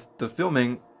time of the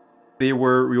filming, they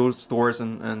were real stores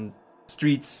and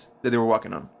streets that they were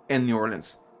walking on in New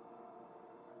Orleans.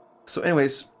 So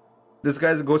anyways, this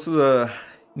guy goes to the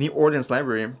New Orleans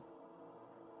library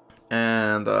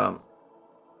and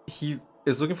he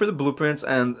is looking for the blueprints,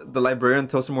 and the librarian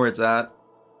tells him where it's at.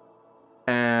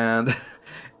 And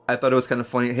I thought it was kind of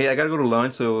funny. Hey, I gotta go to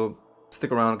lunch, so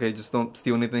stick around, okay? Just don't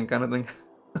steal anything, kind of thing.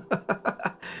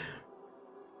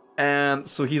 And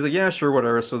so he's like, yeah, sure,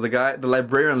 whatever. So the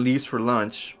librarian leaves for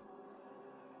lunch,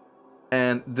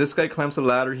 and this guy climbs a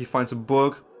ladder. He finds a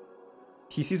book.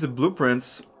 He sees the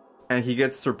blueprints, and he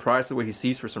gets surprised at what he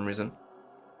sees for some reason.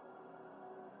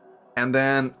 And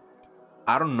then,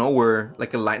 out of nowhere,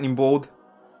 like a lightning bolt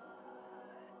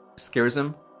scares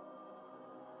him,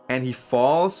 and he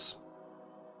falls,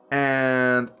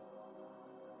 and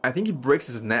I think he breaks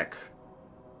his neck.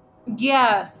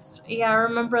 Yes. Yeah, I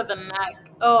remember the neck.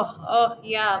 Oh,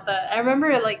 yeah. I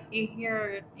remember like you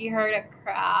heard a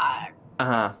crack. Uh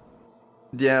huh.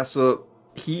 Yeah. So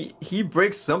he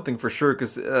breaks something for sure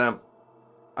because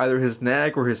either his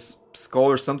neck or his skull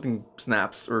or something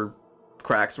snaps or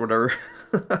cracks or whatever.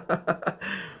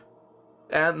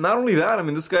 And not only that, I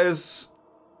mean, this guy is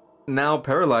now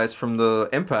paralyzed from the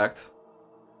impact,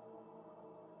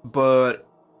 but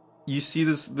you see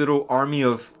this little army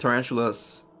of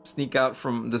tarantulas sneak out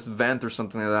from this vent or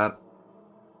something like that.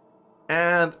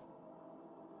 And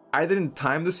I didn't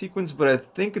time the sequence, but I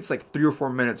think it's like 3 or 4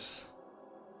 minutes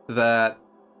that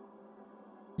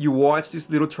you watch these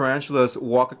little tarantulas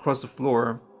walk across the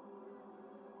floor,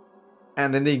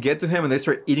 and then they get to him and they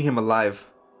start eating him alive.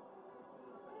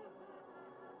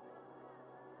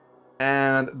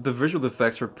 And the visual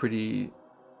effects are pretty,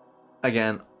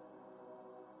 again,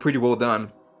 pretty well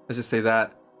done. Let's just say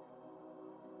that.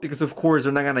 Because of course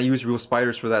they're not gonna use real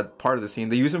spiders for that part of the scene.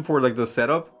 They use them for like the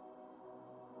setup.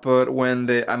 But when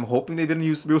I'm hoping they didn't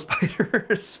use real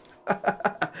spiders.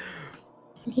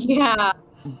 Yeah.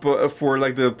 But for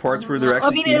like the parts where they're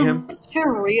actually eating him. It's too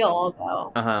real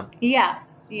though. Uh-huh.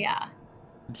 Yes, yeah.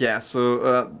 Yeah,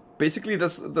 so basically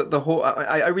that's the whole...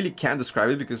 I really can't describe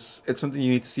it because it's something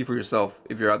you need to see for yourself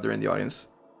if you're out there in the audience.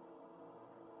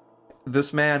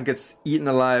 This man gets eaten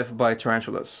alive by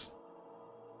tarantulas.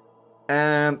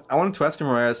 And I wanted to ask you,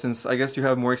 Mariah, since I guess you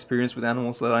have more experience with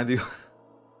animals than I do.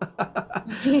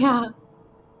 Yeah.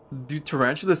 Do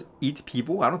tarantulas eat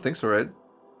people? I don't think so, right?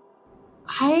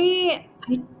 I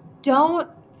don't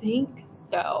think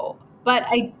so. But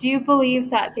I do believe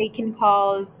that they can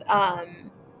cause I'm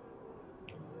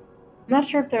not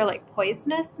sure if they're like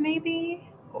poisonous maybe,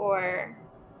 or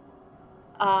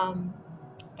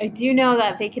I do know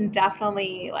that they can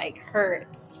definitely like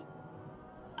hurt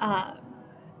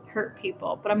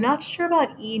people, but I'm not sure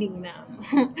about eating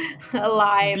them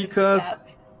alive. Because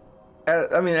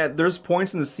there's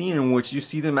points in the scene in which you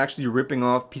see them actually ripping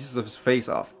off pieces of his face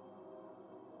off.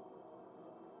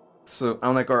 So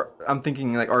I'm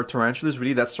thinking, are tarantulas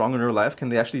really that strong in real life? Can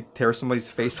they actually tear somebody's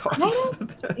face off?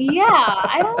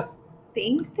 I don't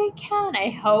think they can. I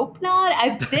hope not.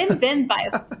 I've been bitten by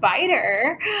a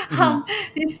spider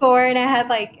before, and I had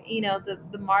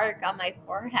the mark on my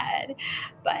forehead,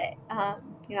 but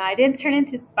I didn't turn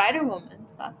into Spider Woman,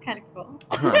 so that's kind of cool.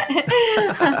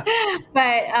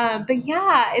 But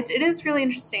yeah, it is really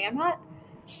interesting. I'm not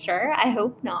sure. I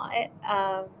hope not.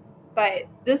 But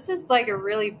this is like a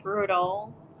really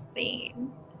brutal scene.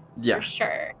 Yeah. For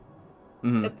sure.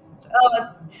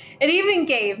 Mm-hmm. It even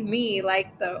gave me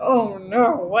like the, oh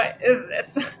no, what is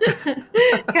this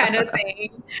kind of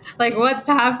thing? Like, what's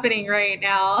happening right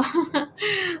now?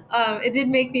 It did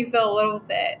make me feel a little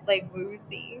bit like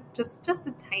woozy, just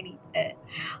a tiny bit.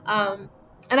 And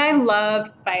I love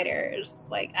spiders.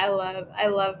 Like, I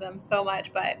love them so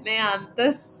much. But man,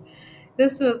 this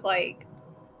was like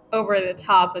over the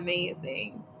top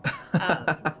amazing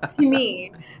to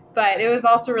me. But it was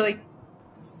also really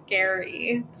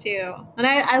scary too, and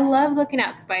I love looking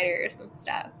at spiders and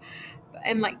stuff,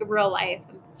 and like real life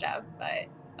and stuff. But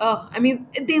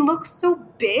they look so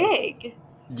big,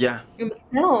 yeah, in the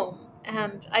film,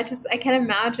 and I can't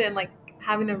imagine like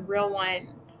having a real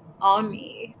one on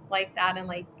me like that and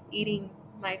like eating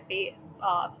my face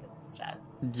off and stuff.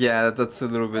 Yeah, that's a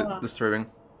little bit disturbing.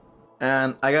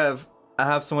 And I have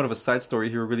somewhat of a side story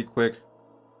here, really quick.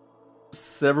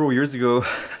 Several years ago,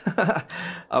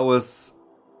 I was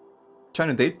trying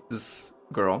to date this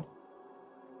girl,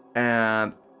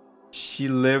 and she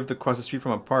lived across the street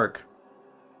from a park.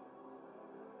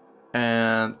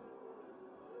 And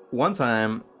one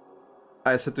time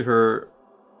I said to her,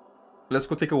 let's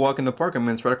go take a walk in the park. I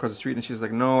mean, it's right across the street. And she's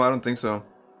like, no, I don't think so.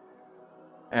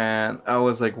 And I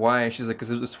was like, why? She's like,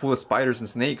 because it's full of spiders and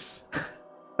snakes.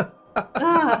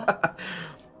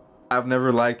 I've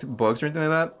never liked bugs or anything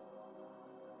like that,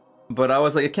 but I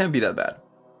was like, it can't be that bad.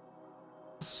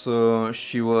 So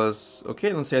she was, okay,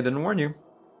 don't say I didn't warn you.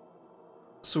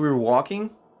 So we were walking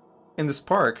in this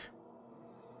park,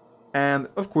 and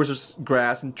of course there's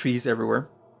grass and trees everywhere.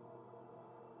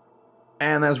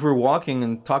 And as we're walking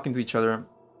and talking to each other,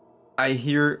 I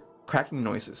hear cracking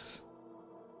noises.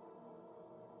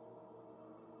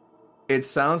 It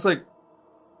sounds like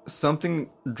something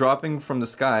dropping from the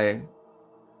sky.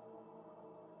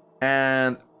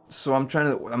 And so I'm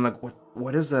like,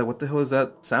 what is that? What the hell is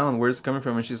that sound? Where is it coming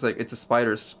from? And she's like, it's the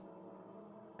spiders.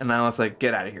 And I was like,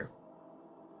 get out of here.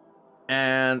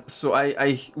 And so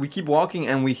we keep walking,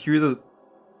 and we hear the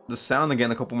sound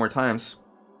again a couple more times.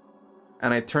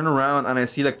 And I turn around and I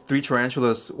see like 3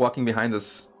 tarantulas walking behind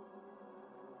us.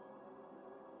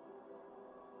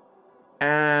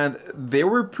 And they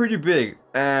were pretty big.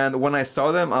 And when I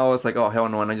saw them, I was like, oh hell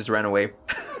no, and I just ran away.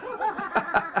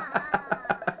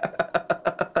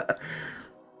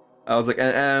 I was like,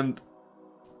 and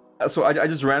so I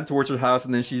just ran towards her house,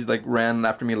 and then she's like ran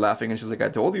after me laughing, and she's like, I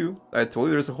told you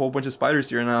there's a whole bunch of spiders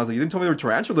here. And I was like, you didn't tell me there were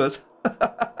tarantulas.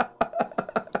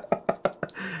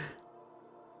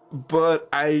 But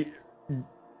I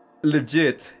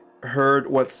legit heard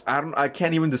what's I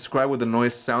can't even describe what the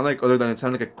noise sound like other than it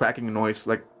sounded like a cracking noise,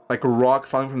 like a rock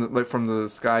falling from the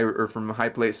sky or from a high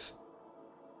place.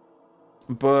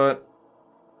 But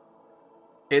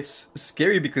it's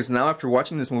scary because now after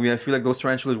watching this movie, I feel like those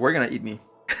tarantulas were gonna eat me.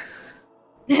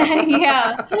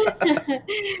 Yeah.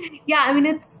 Yeah, I mean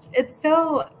it's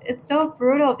so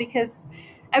brutal because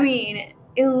I mean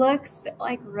it looks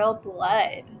like real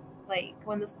blood, like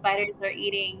when the spiders are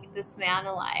eating this man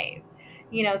alive.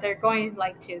 They're going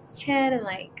like to his chin and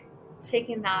like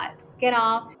taking that skin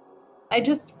off. I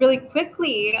just really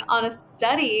quickly on a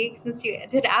study, since you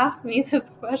did ask me this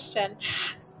question,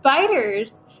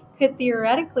 spiders could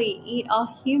theoretically eat all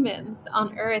humans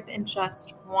on Earth in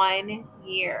just 1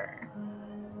 year.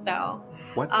 So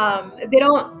What? they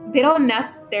don't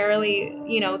necessarily,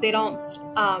 they don't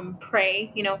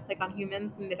prey, like on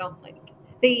humans, and they don't like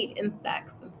they eat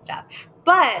insects and stuff.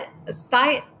 But a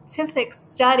scientific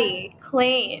study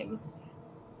claims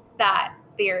that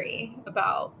theory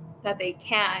about that they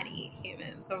can eat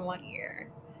humans in 1 year.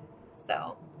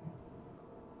 So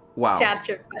Wow. to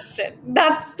answer your question,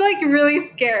 that's like really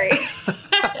scary.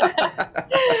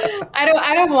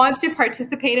 I don't want to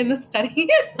participate in the study.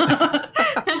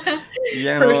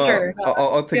 Yeah, For no, sure.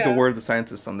 I'll take the Yeah. word of the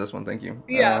scientists on this one. Thank you.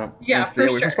 Yeah, And stay for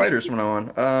away from sure. spiders from now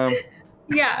on.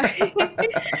 Yeah.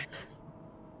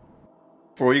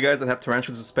 For all you guys that have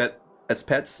tarantulas as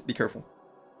pets, be careful.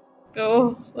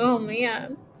 Oh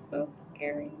man, so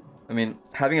scary. I mean,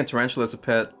 having a tarantula as a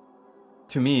pet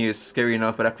to me is scary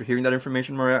enough, but after hearing that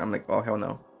information, Maria, I'm like, oh hell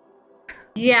no.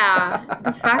 Yeah,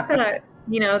 the fact that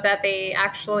that they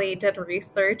actually did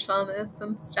research on this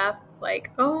and stuff, it's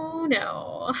like, oh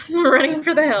no, running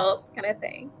for the hills kind of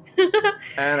thing.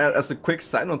 And as a quick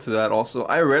side note to that, also,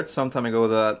 I read some time ago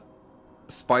that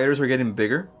spiders are getting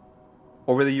bigger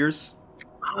over the years.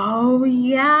 Oh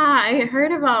yeah, I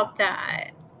heard about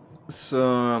that.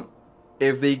 So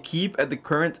if they keep at the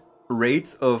current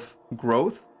rate of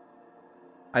growth,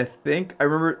 I think I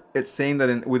remember it saying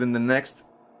that within the next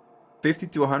 50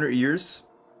 to 100 years,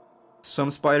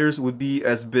 some spiders would be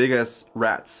as big as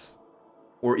rats,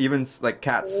 or even like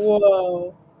cats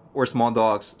Whoa, or small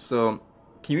dogs. So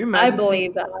can you I imagine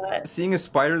believe that. seeing a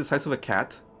spider the size of a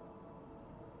cat?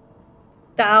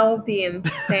 That would be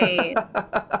insane.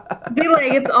 It'd be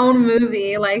like its own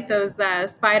movie, like those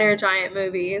spider giant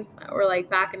movies that were like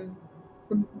back in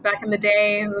the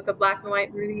day with the black and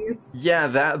white movies. Yeah,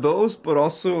 those, but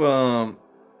also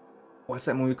what's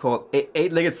that movie called?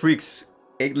 Eight-legged freaks.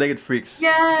 Eight-legged freaks.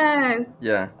 Yes.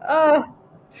 Yeah. Oh.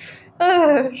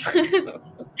 Oh.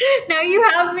 Now you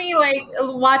have me like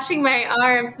watching my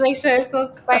arms to make sure there's no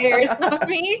spiders on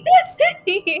me.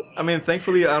 I mean,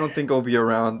 thankfully, I don't think I'll be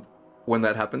around when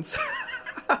that happens.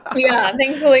 Yeah,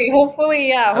 thankfully, hopefully,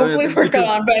 yeah, hopefully we're because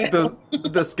gone by now.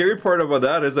 the scary part about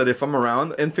that is that if I'm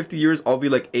around in 50 years, I'll be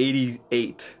like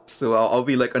 88, so I'll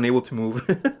be like unable to move.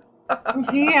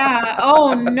 Yeah.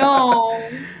 Oh no.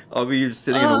 I'll be just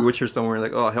sitting in a wheelchair somewhere,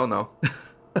 like, oh hell no.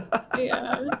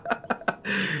 Yeah.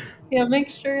 Yeah. Make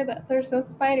sure that there's no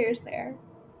spiders there.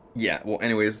 Yeah. Well,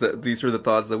 anyways, these are the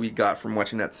thoughts that we got from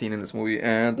watching that scene in this movie,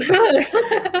 and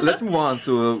let's move on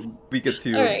so we get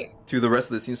to All right. to the rest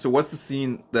of the scene. So, what's the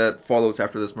scene that follows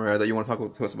after this, Mariah, that you want to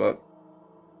talk to us about?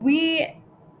 We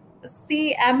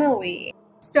see Emily.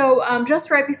 So,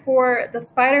 just right before the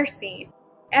spider scene,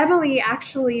 Emily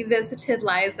actually visited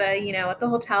Liza, at the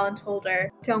hotel and told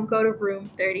her, don't go to room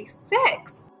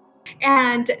 36.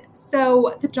 And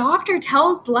so the doctor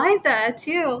tells Liza,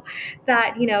 too,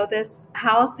 that, this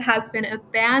house has been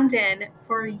abandoned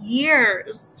for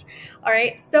years. All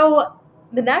right. So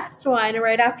the next one,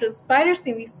 right after the spider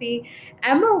scene, we see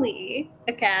Emily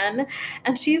again,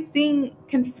 and she's being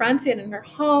confronted in her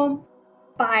home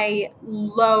by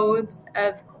loads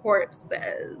of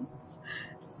corpses.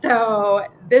 So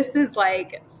this is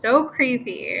like so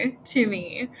creepy to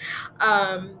me.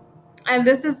 And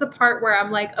this is the part where I'm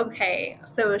like, okay,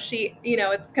 so she,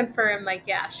 it's confirmed, like,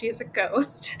 yeah, she's a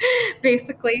ghost,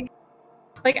 basically.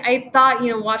 Like, I thought,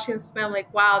 watching this film,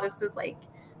 like, wow, this is like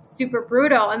super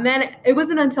brutal. And then it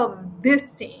wasn't until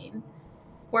this scene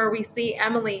where we see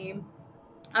Emily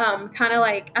kind of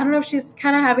like, I don't know if she's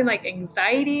kind of having like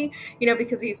anxiety,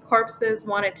 because these corpses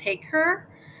want to take her,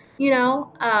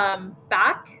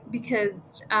 back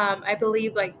because I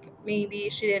believe like maybe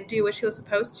she didn't do what she was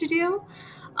supposed to do.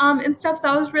 And stuff. So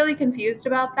I was really confused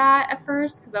about that at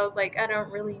first because I was like, I don't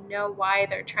really know why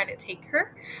they're trying to take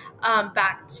her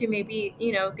back to maybe,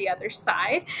 the other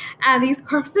side. And these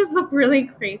corpses look really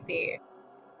creepy.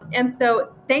 And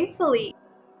so thankfully,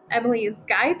 Emily's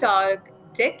guide dog,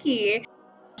 Dickie,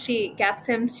 she gets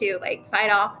him to like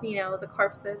fight off, the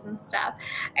corpses and stuff.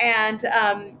 And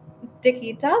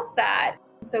Dickie does that.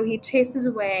 So he chases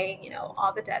away,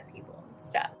 all the dead people and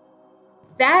stuff.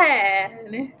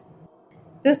 Then,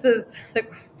 this is the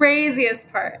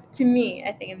craziest part to me,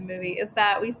 I think, in the movie, is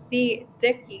that we see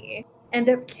Dickie end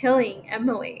up killing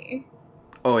Emily.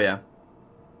 Oh, yeah.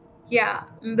 Yeah,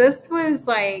 this was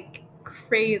like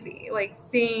crazy, like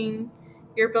seeing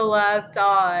your beloved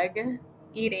dog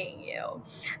eating you.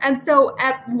 And so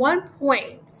at one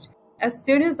point, as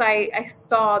soon as I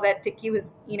saw that Dickie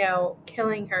was,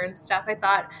 killing her and stuff, I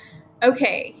thought,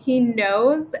 okay, he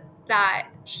knows that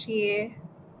she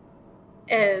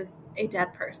is a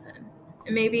dead person.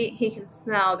 And maybe he can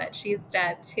smell that she's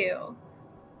dead too,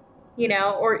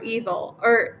 or evil,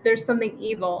 or there's something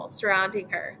evil surrounding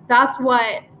her. That's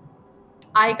what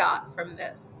I got from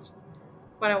this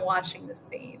when I'm watching the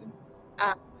scene.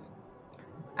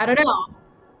 I don't know.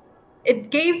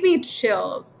 It gave me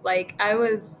chills. Like I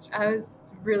was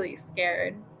really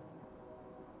scared.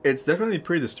 It's definitely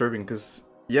pretty disturbing because,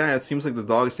 yeah, it seems like the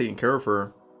dog is taking care of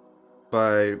her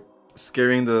by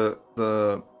scaring the.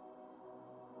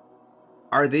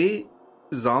 Are they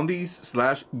zombies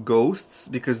slash ghosts?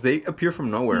 Because they appear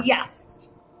from nowhere. Yes.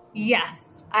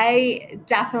 I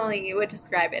definitely would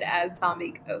describe it as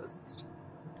zombie ghost.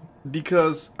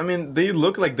 Because, I mean, they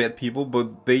look like dead people,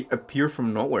 but they appear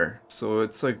from nowhere. So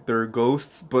it's like they're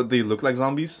ghosts, but they look like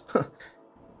zombies. So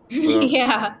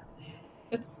Yeah.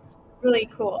 It's really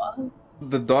cool.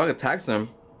 the dog attacks them,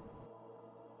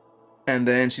 and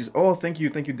then she's, oh, thank you,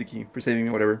 Dickie, for saving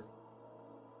me, whatever.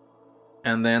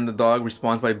 And then the dog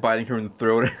responds by biting her in the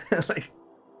throat, like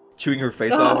chewing her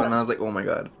face off, and I was like, oh my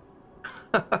god.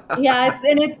 Yeah,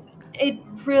 it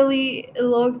really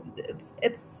looks,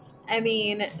 it's I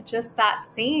mean, just that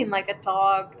scene, like a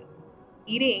dog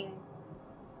eating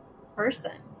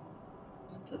person,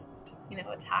 just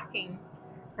attacking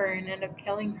her and end up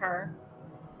killing her.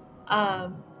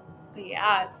 But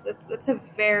yeah, it's a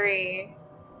very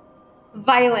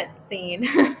violent scene.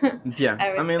 Yeah,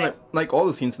 I mean, say. like all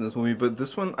the scenes in this movie, but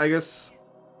this one, I guess,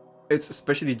 it's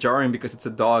especially jarring because it's a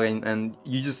dog, and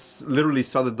you just literally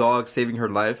saw the dog saving her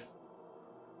life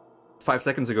 5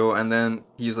 seconds ago, and then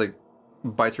he just like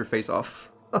bites her face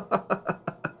off.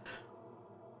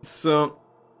 So,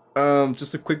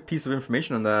 just a quick piece of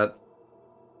information on that.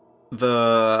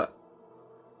 The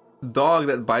dog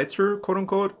that bites her, quote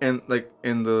unquote, and like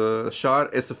in the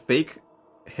shot, is a fake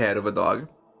head of a dog.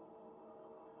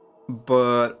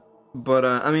 But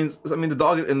I mean, the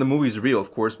dog in the movie is real,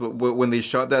 of course. But when they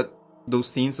shot those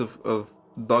scenes of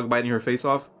dog biting her face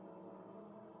off,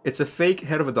 it's a fake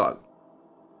head of a dog.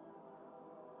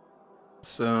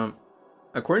 So,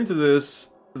 according to this,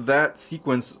 that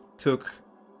sequence took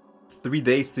 3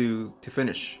 days to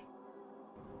finish.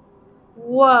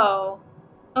 Whoa,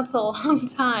 that's a long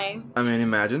time. I mean,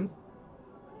 imagine.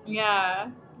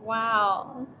 Yeah.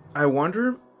 Wow. I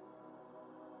wonder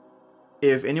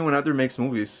if anyone out there makes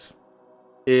movies,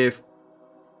 if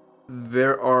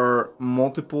there are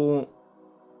multiple.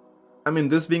 I mean,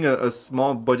 this being a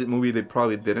small budget movie, they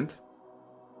probably didn't.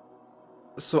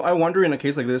 So I wonder, in a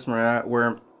case like this, Mariah,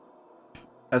 where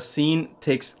a scene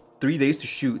takes 3 days to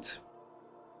shoot,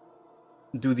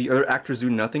 do the other actors do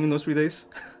nothing in those 3 days?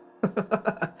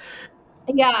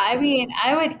 Yeah, I mean,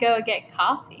 I would go get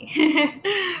coffee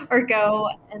or go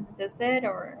and visit,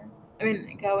 or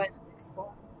go and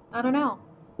explore. I don't know.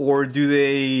 Or do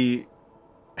they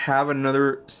have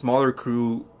another smaller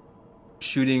crew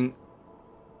shooting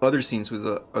other scenes with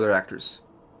the other actors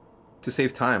to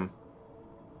save time?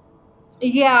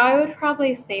 Yeah, I would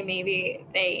probably say maybe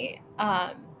they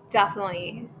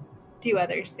definitely do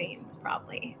other scenes,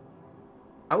 probably.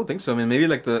 I would think so. I mean, maybe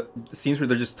like the scenes where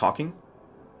they're just talking.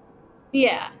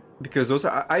 Yeah. Because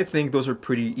I think those are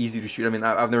pretty easy to shoot. I mean,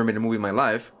 I've never made a movie in my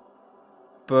life.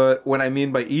 But what I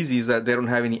mean by easy is that they don't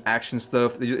have any action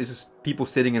stuff. It's just people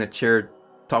sitting in a chair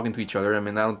talking to each other. I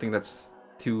mean, I don't think that's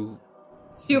too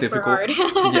super difficult. hard.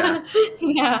 Yeah.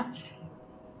 Yeah.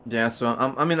 Yeah, so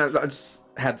I just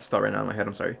had the start right now in my head.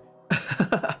 I'm sorry.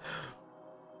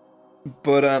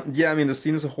 But yeah, I mean, the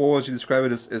scene as a whole, as you describe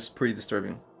it, is pretty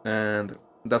disturbing, and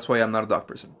that's why I'm not a dog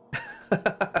person.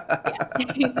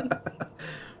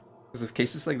 Because of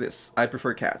cases like this, I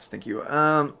prefer cats. Thank you.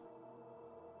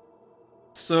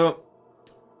 So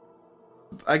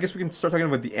I guess we can start talking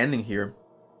about the ending here,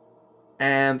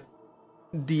 and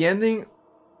the ending.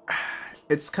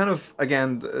 It's kind of,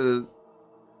 again,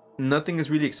 nothing is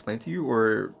really explained to you,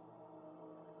 or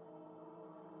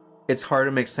it's hard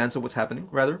to make sense of what's happening,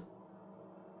 rather.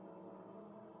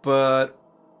 But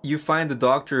you find the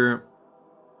doctor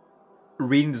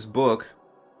reading this book,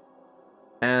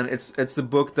 and it's the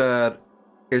book that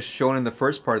is shown in the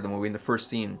first part of the movie, in the first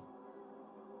scene.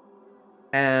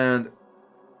 And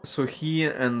so he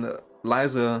and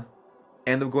Liza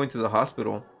end up going to the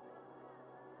hospital,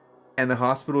 and the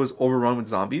hospital is overrun with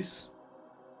zombies.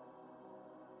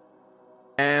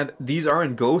 And these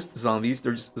aren't ghost zombies;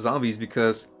 they're just zombies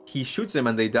because he shoots them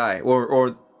and they die,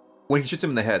 or when he shoots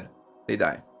them in the head, they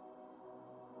die.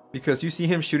 Because you see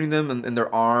him shooting them in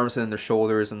their arms and their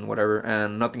shoulders and whatever,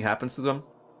 and nothing happens to them.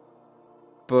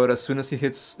 But as soon as he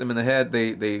hits them in the head,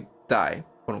 they die,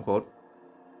 quote unquote.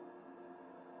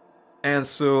 And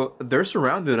so they're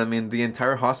surrounded. I mean, the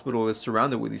entire hospital is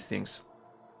surrounded with these things.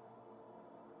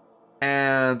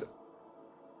 And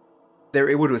they're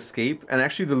able to escape. And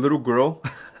actually, the little girl,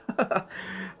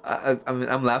 I mean,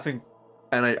 I'm laughing,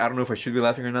 and I don't know if I should be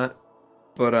laughing or not.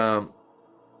 But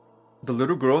the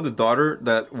little girl, the daughter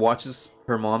that watches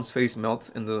her mom's face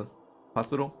melt in the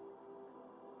hospital,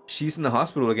 she's in the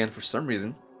hospital again for some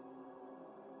reason.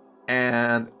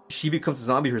 And she becomes a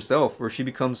zombie herself, or she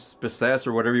becomes possessed,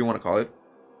 or whatever you want to call it.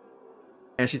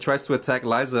 And she tries to attack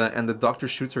Liza, and the doctor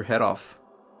shoots her head off.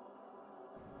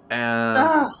 And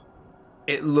Oh.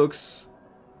 it looks,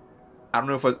 I don't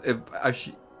know if I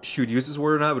should use this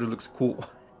word or not, but it looks cool.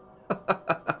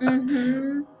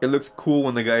 Mm-hmm. It looks cool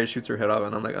when the guy shoots her head off,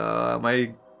 and I'm like, am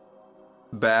I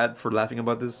bad for laughing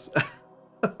about this?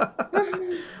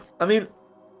 I mean,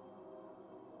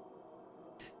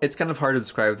 it's kind of hard to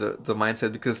describe the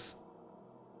mindset because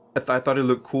I thought it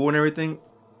looked cool and everything,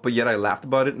 but yet I laughed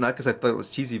about it. Not because I thought it was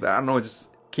cheesy, but I don't know, it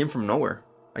just came from nowhere,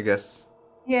 I guess.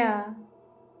 Yeah.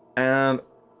 And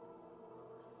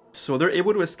so they're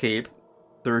able to escape.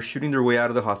 They're shooting their way out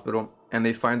of the hospital, and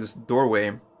they find this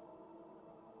doorway.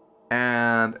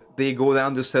 And they go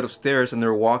down this set of stairs, and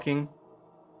they're walking.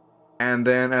 And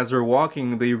then as they're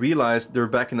walking, they realize they're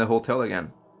back in the hotel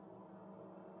again.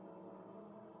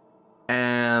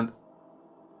 And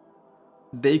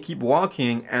they keep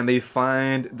walking, and they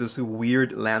find this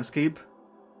weird landscape.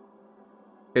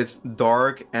 It's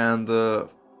dark, and the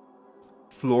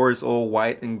floor is all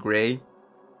white and gray.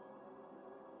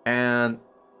 And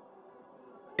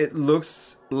it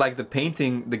looks like the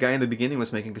painting the guy in the beginning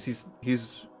was making, because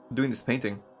he's doing this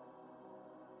painting.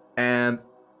 And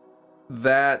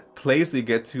that place they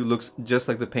get to looks just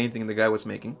like the painting the guy was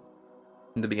making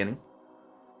in the beginning.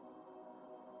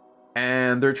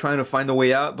 And they're trying to find a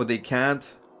way out, but they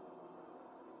can't.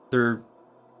 They're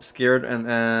scared,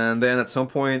 and then at some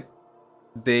point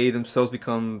they themselves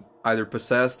become either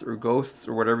possessed or ghosts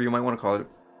or whatever you might want to call it.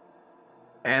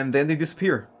 And then they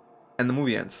disappear, and the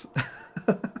movie ends.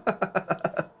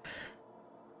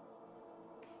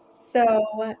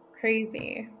 So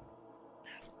crazy.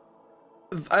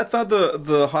 I thought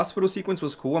the hospital sequence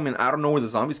was cool. I mean, I don't know where the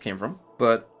zombies came from,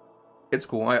 but it's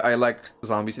cool. I like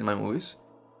zombies in my movies.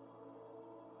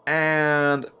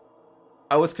 And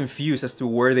I was confused as to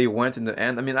where they went in the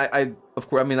end. I mean, I of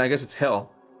course, I mean, I guess it's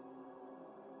hell.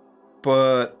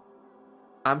 But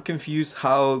I'm confused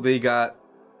how they got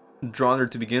drawn there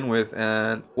to begin with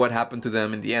and what happened to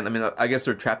them in the end. I mean, I guess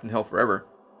they're trapped in hell forever.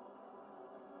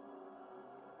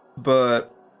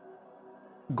 But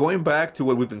going back to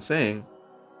what we've been saying,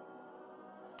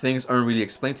 things aren't really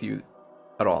explained to you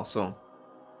at all. So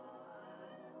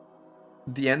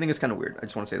the ending is kind of weird. I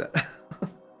just want to say that.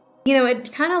 You know,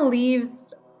 it kind of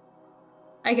leaves,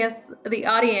 I guess, the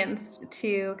audience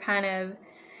to kind of,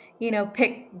 you know,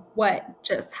 pick what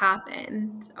just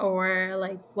happened, or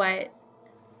like what,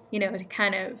 you know, to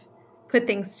kind of put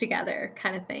things together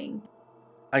kind of thing.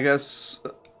 I guess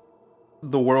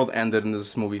the world ended in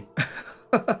this movie.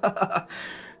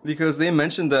 Because they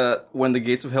mentioned that when the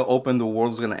gates of hell open, the world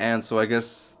was going to end. So I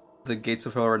guess the gates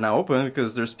of hell are now open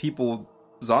because there's people,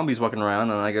 zombies walking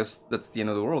around, and I guess that's the end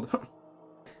of the world.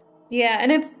 Yeah,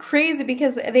 and it's crazy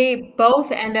because they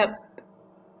both end up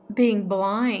being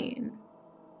blind.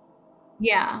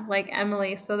 Yeah, like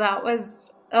Emily. So that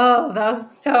was, oh, that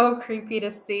was so creepy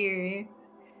to see.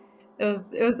 It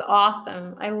was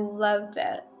awesome. I loved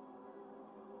it.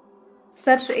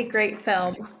 Such a great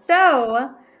film. So,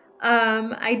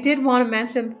 I did want to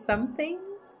mention some things.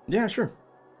 Yeah, sure.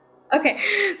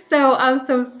 Okay, so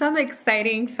some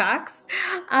exciting facts.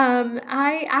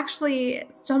 I actually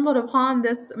stumbled upon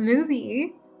this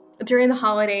movie during the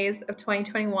holidays of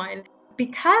 2021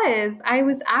 because I'm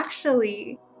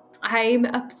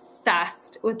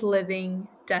obsessed with living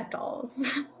dead dolls.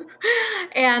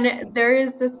 And there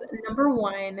is this number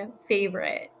one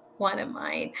favorite one of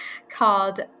mine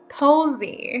called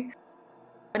Posey.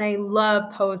 And I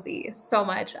love Posey so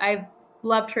much. I've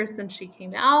loved her since she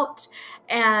came out,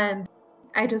 and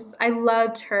I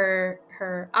loved her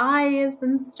eyes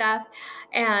and stuff.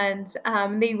 And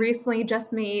they recently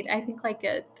just made, I think, like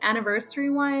a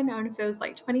anniversary one. I don't know if it was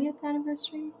like 20th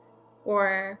anniversary.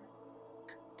 or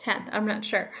 10th. I'm not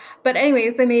sure. But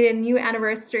anyways, they made a new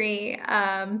anniversary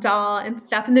doll and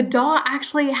stuff. And the doll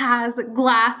actually has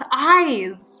glass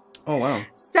eyes. Oh, wow.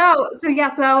 So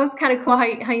that was kind of cool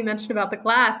how you mentioned about the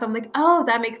glass. I'm like, oh,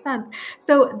 that makes sense.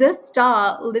 So this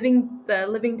doll, the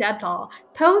Living Dead doll,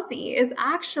 Posey, is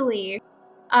actually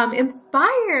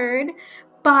inspired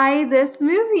by this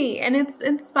movie, and it's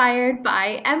inspired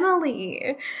by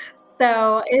Emily.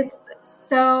 So it's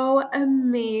so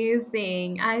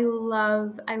amazing. I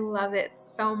love it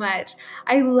so much.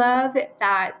 I love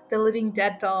that the Living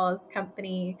Dead Dolls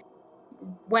company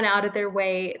went out of their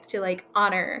way to like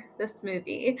honor this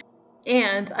movie.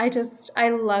 And I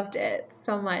loved it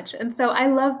so much. And so I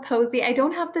love Posey. I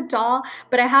don't have the doll,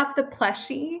 but I have the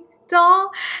plushie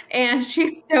doll, and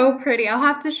she's so pretty. I'll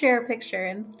have to share a picture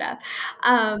and stuff.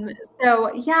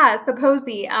 So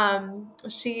Posey,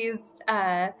 she's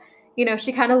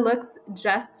she kind of looks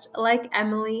just like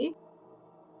Emily,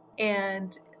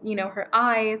 and her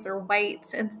eyes are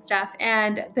white and stuff.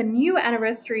 And the new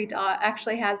anniversary doll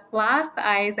actually has glass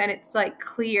eyes, and it's like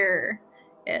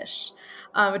clear-ish,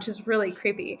 which is really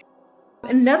creepy.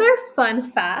 Another fun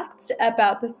fact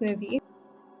about this movie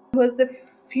was the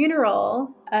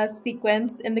funeral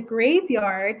sequence in the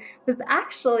graveyard was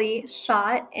actually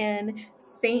shot in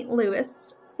St.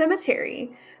 Louis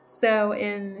Cemetery, so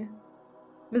in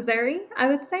Missouri, I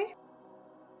would say.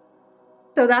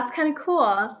 So that's kind of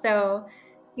cool. So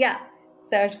yeah,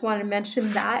 so I just wanted to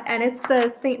mention that. And it's the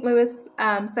St. Louis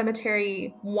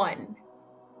Cemetery 1.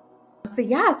 So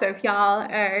yeah, so if y'all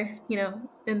are,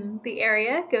 in the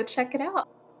area, go check it out.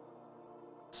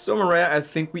 So, Mariah, I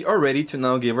think we are ready to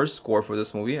now give our score for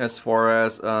this movie as far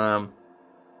as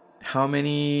how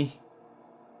many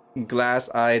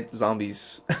glass-eyed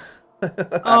zombies. I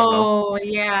don't know.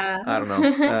 Yeah. I don't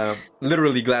know.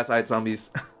 Literally glass-eyed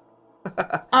zombies.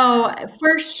 Oh,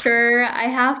 for sure. I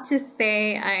have to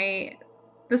say,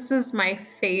 this is my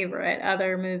favorite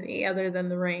other movie other than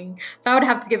The Ring. So I would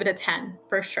have to give it a 10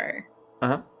 for sure.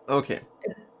 Okay.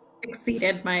 It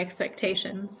exceeded my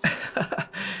expectations.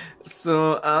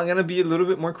 So I'm gonna be a little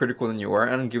bit more critical than you are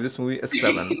and give this movie a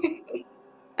 7.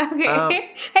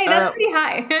 Okay. Hey, that's pretty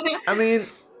high. I mean,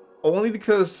 only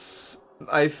because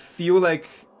I feel like,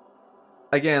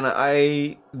 again,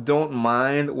 I don't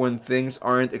mind when things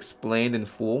aren't explained in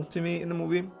full to me in the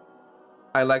movie.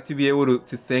 I like to be able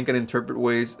to think and interpret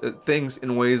things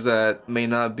in ways that may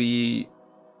not be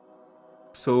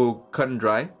so cut and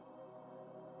dry.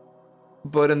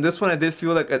 But in this one, I did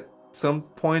feel like at some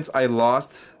points I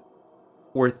lost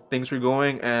where things were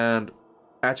going, and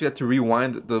I actually had to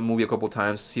rewind the movie a couple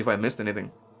times to see if I missed anything.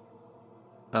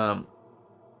 But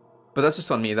that's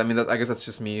just on me. I mean, I guess that's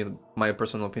just me, my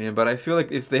personal opinion. But I feel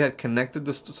like if they had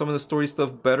connected some of the story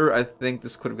stuff better, I think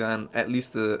this could have gotten at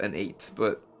least an 8,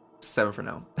 but 7 for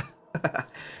now.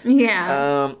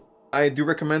 Yeah. I do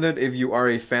recommend it if you are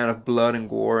a fan of blood and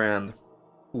gore and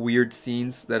weird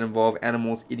scenes that involve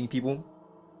animals eating people.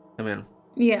 I mean,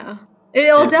 yeah.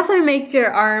 It'll definitely make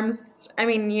your arms,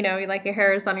 like your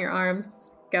hairs on your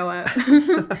arms go up.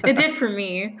 It did for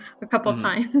me a couple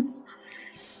times.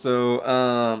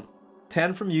 So,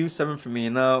 10 from you, 7 from me.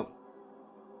 Now,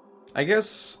 I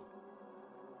guess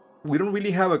we don't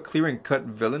really have a clear and cut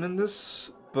villain in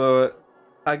this, but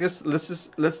I guess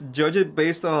let's judge it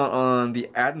based on the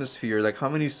atmosphere. Like, how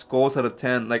many skulls out of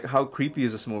 10? Like, how creepy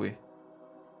is this movie?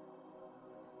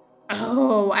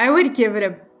 Oh, I would give it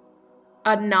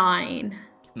a 9.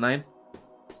 9?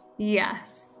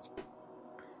 Yes.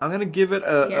 I'm gonna give it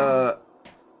I'm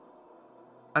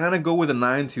gonna go with a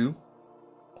 9 too,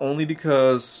 only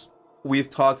because we've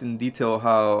talked in detail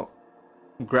how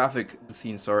graphic the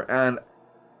scenes are, and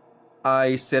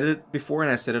I said it before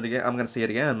and I said it again. I'm gonna say it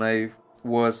again. I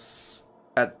was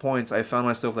at points I found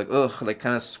myself like like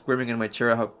kind of squirming in my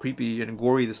chair how creepy and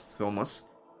gory this film was,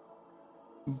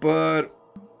 but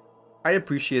I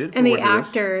appreciate it for and the what it is.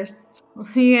 actors.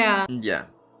 Yeah. Yeah.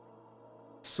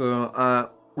 So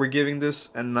we're giving this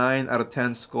a 9 out of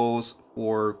 10 skulls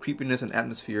for creepiness and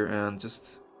atmosphere and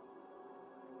just,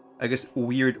 I guess,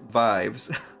 weird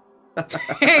vibes.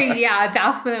 Yeah,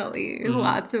 definitely.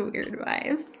 Lots of weird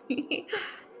vibes.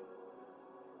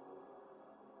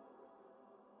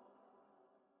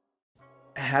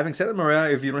 Having said that,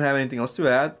 Maria, if you don't have anything else to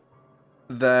add,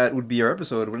 that would be our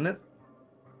episode, wouldn't it?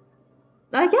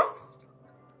 Yes.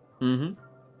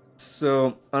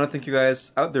 So, I want to thank you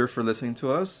guys out there for listening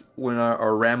to us when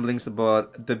our ramblings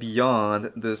about The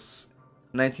Beyond, this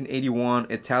 1981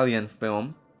 Italian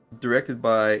film directed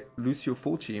by Lucio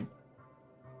Fulci.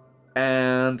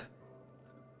 And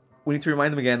we need to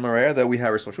remind them again, Maria, that we have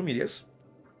our social medias.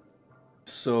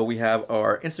 So we have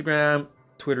our Instagram,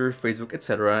 Twitter, Facebook,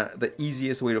 etc., the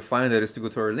easiest way to find it is to go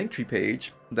to our Linktree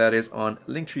page. That is on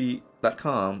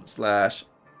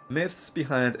linktree.com/myths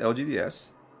behind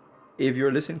LGDS. If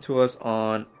you're listening to us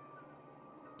on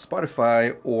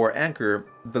Spotify or Anchor,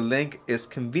 the link is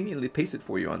conveniently pasted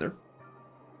for you on there.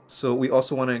 So we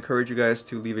also want to encourage you guys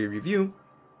to leave a review.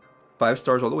 5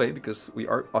 stars all the way, because we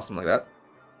are awesome like that.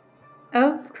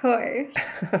 Of course.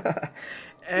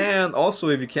 And also,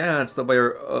 if you can, stop by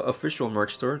our official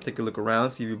merch store. Take a look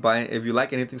around, see if you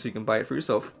like anything, so you can buy it for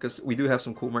yourself. Because we do have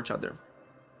some cool merch out there.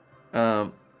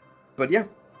 But yeah,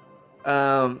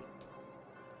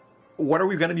 what are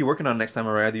we gonna be working on next time,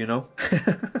 Mariah? Do you know?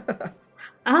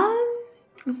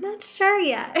 I'm not sure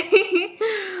yet.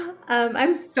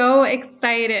 I'm so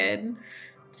excited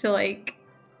to like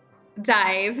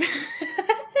dive.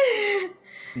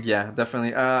 Yeah,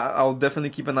 definitely. I'll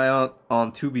definitely keep an eye out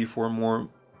on Tubi for more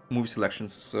movie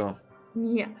selections. So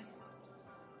Yes.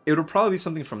 it'll probably be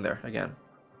something from there again,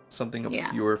 something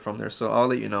obscure from there. So I'll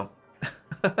let you know.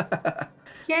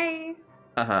 Yay.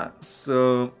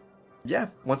 So yeah,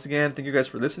 once again, thank you guys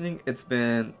for listening. It's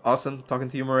been awesome talking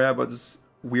to you, Maria, about this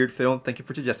weird film. Thank you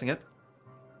for suggesting it.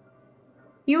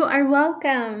 You are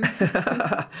welcome.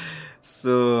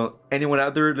 So anyone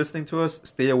out there listening to us,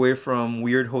 stay away from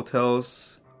weird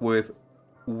hotels with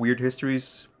weird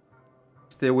histories.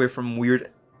 Stay away from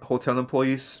weird hotel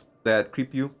employees that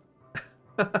creep you.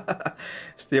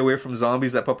 Stay away from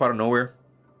zombies that pop out of nowhere.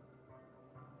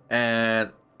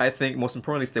 And I think most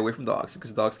importantly, stay away from dogs,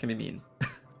 because dogs can be mean.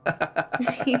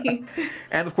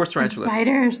 And of course, tarantulas.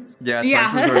 Spiders. Yeah,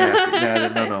 tarantulas are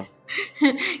nasty. No.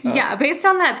 Yeah, based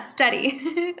on that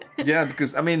study. Yeah,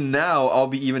 because I mean, now I'll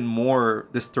be even more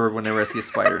disturbed whenever I see a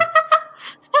spider.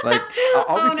 Like,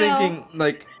 I'll be thinking,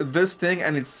 like, this thing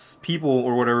and its people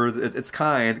or whatever, its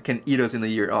kind, can eat us in a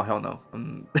year. Oh, hell no.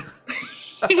 I'm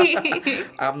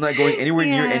not going anywhere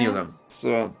near any of them.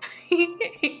 So,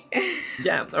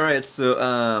 yeah. All right.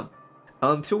 So,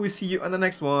 until we see you on the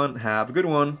next one, have a good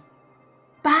one.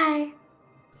 Bye.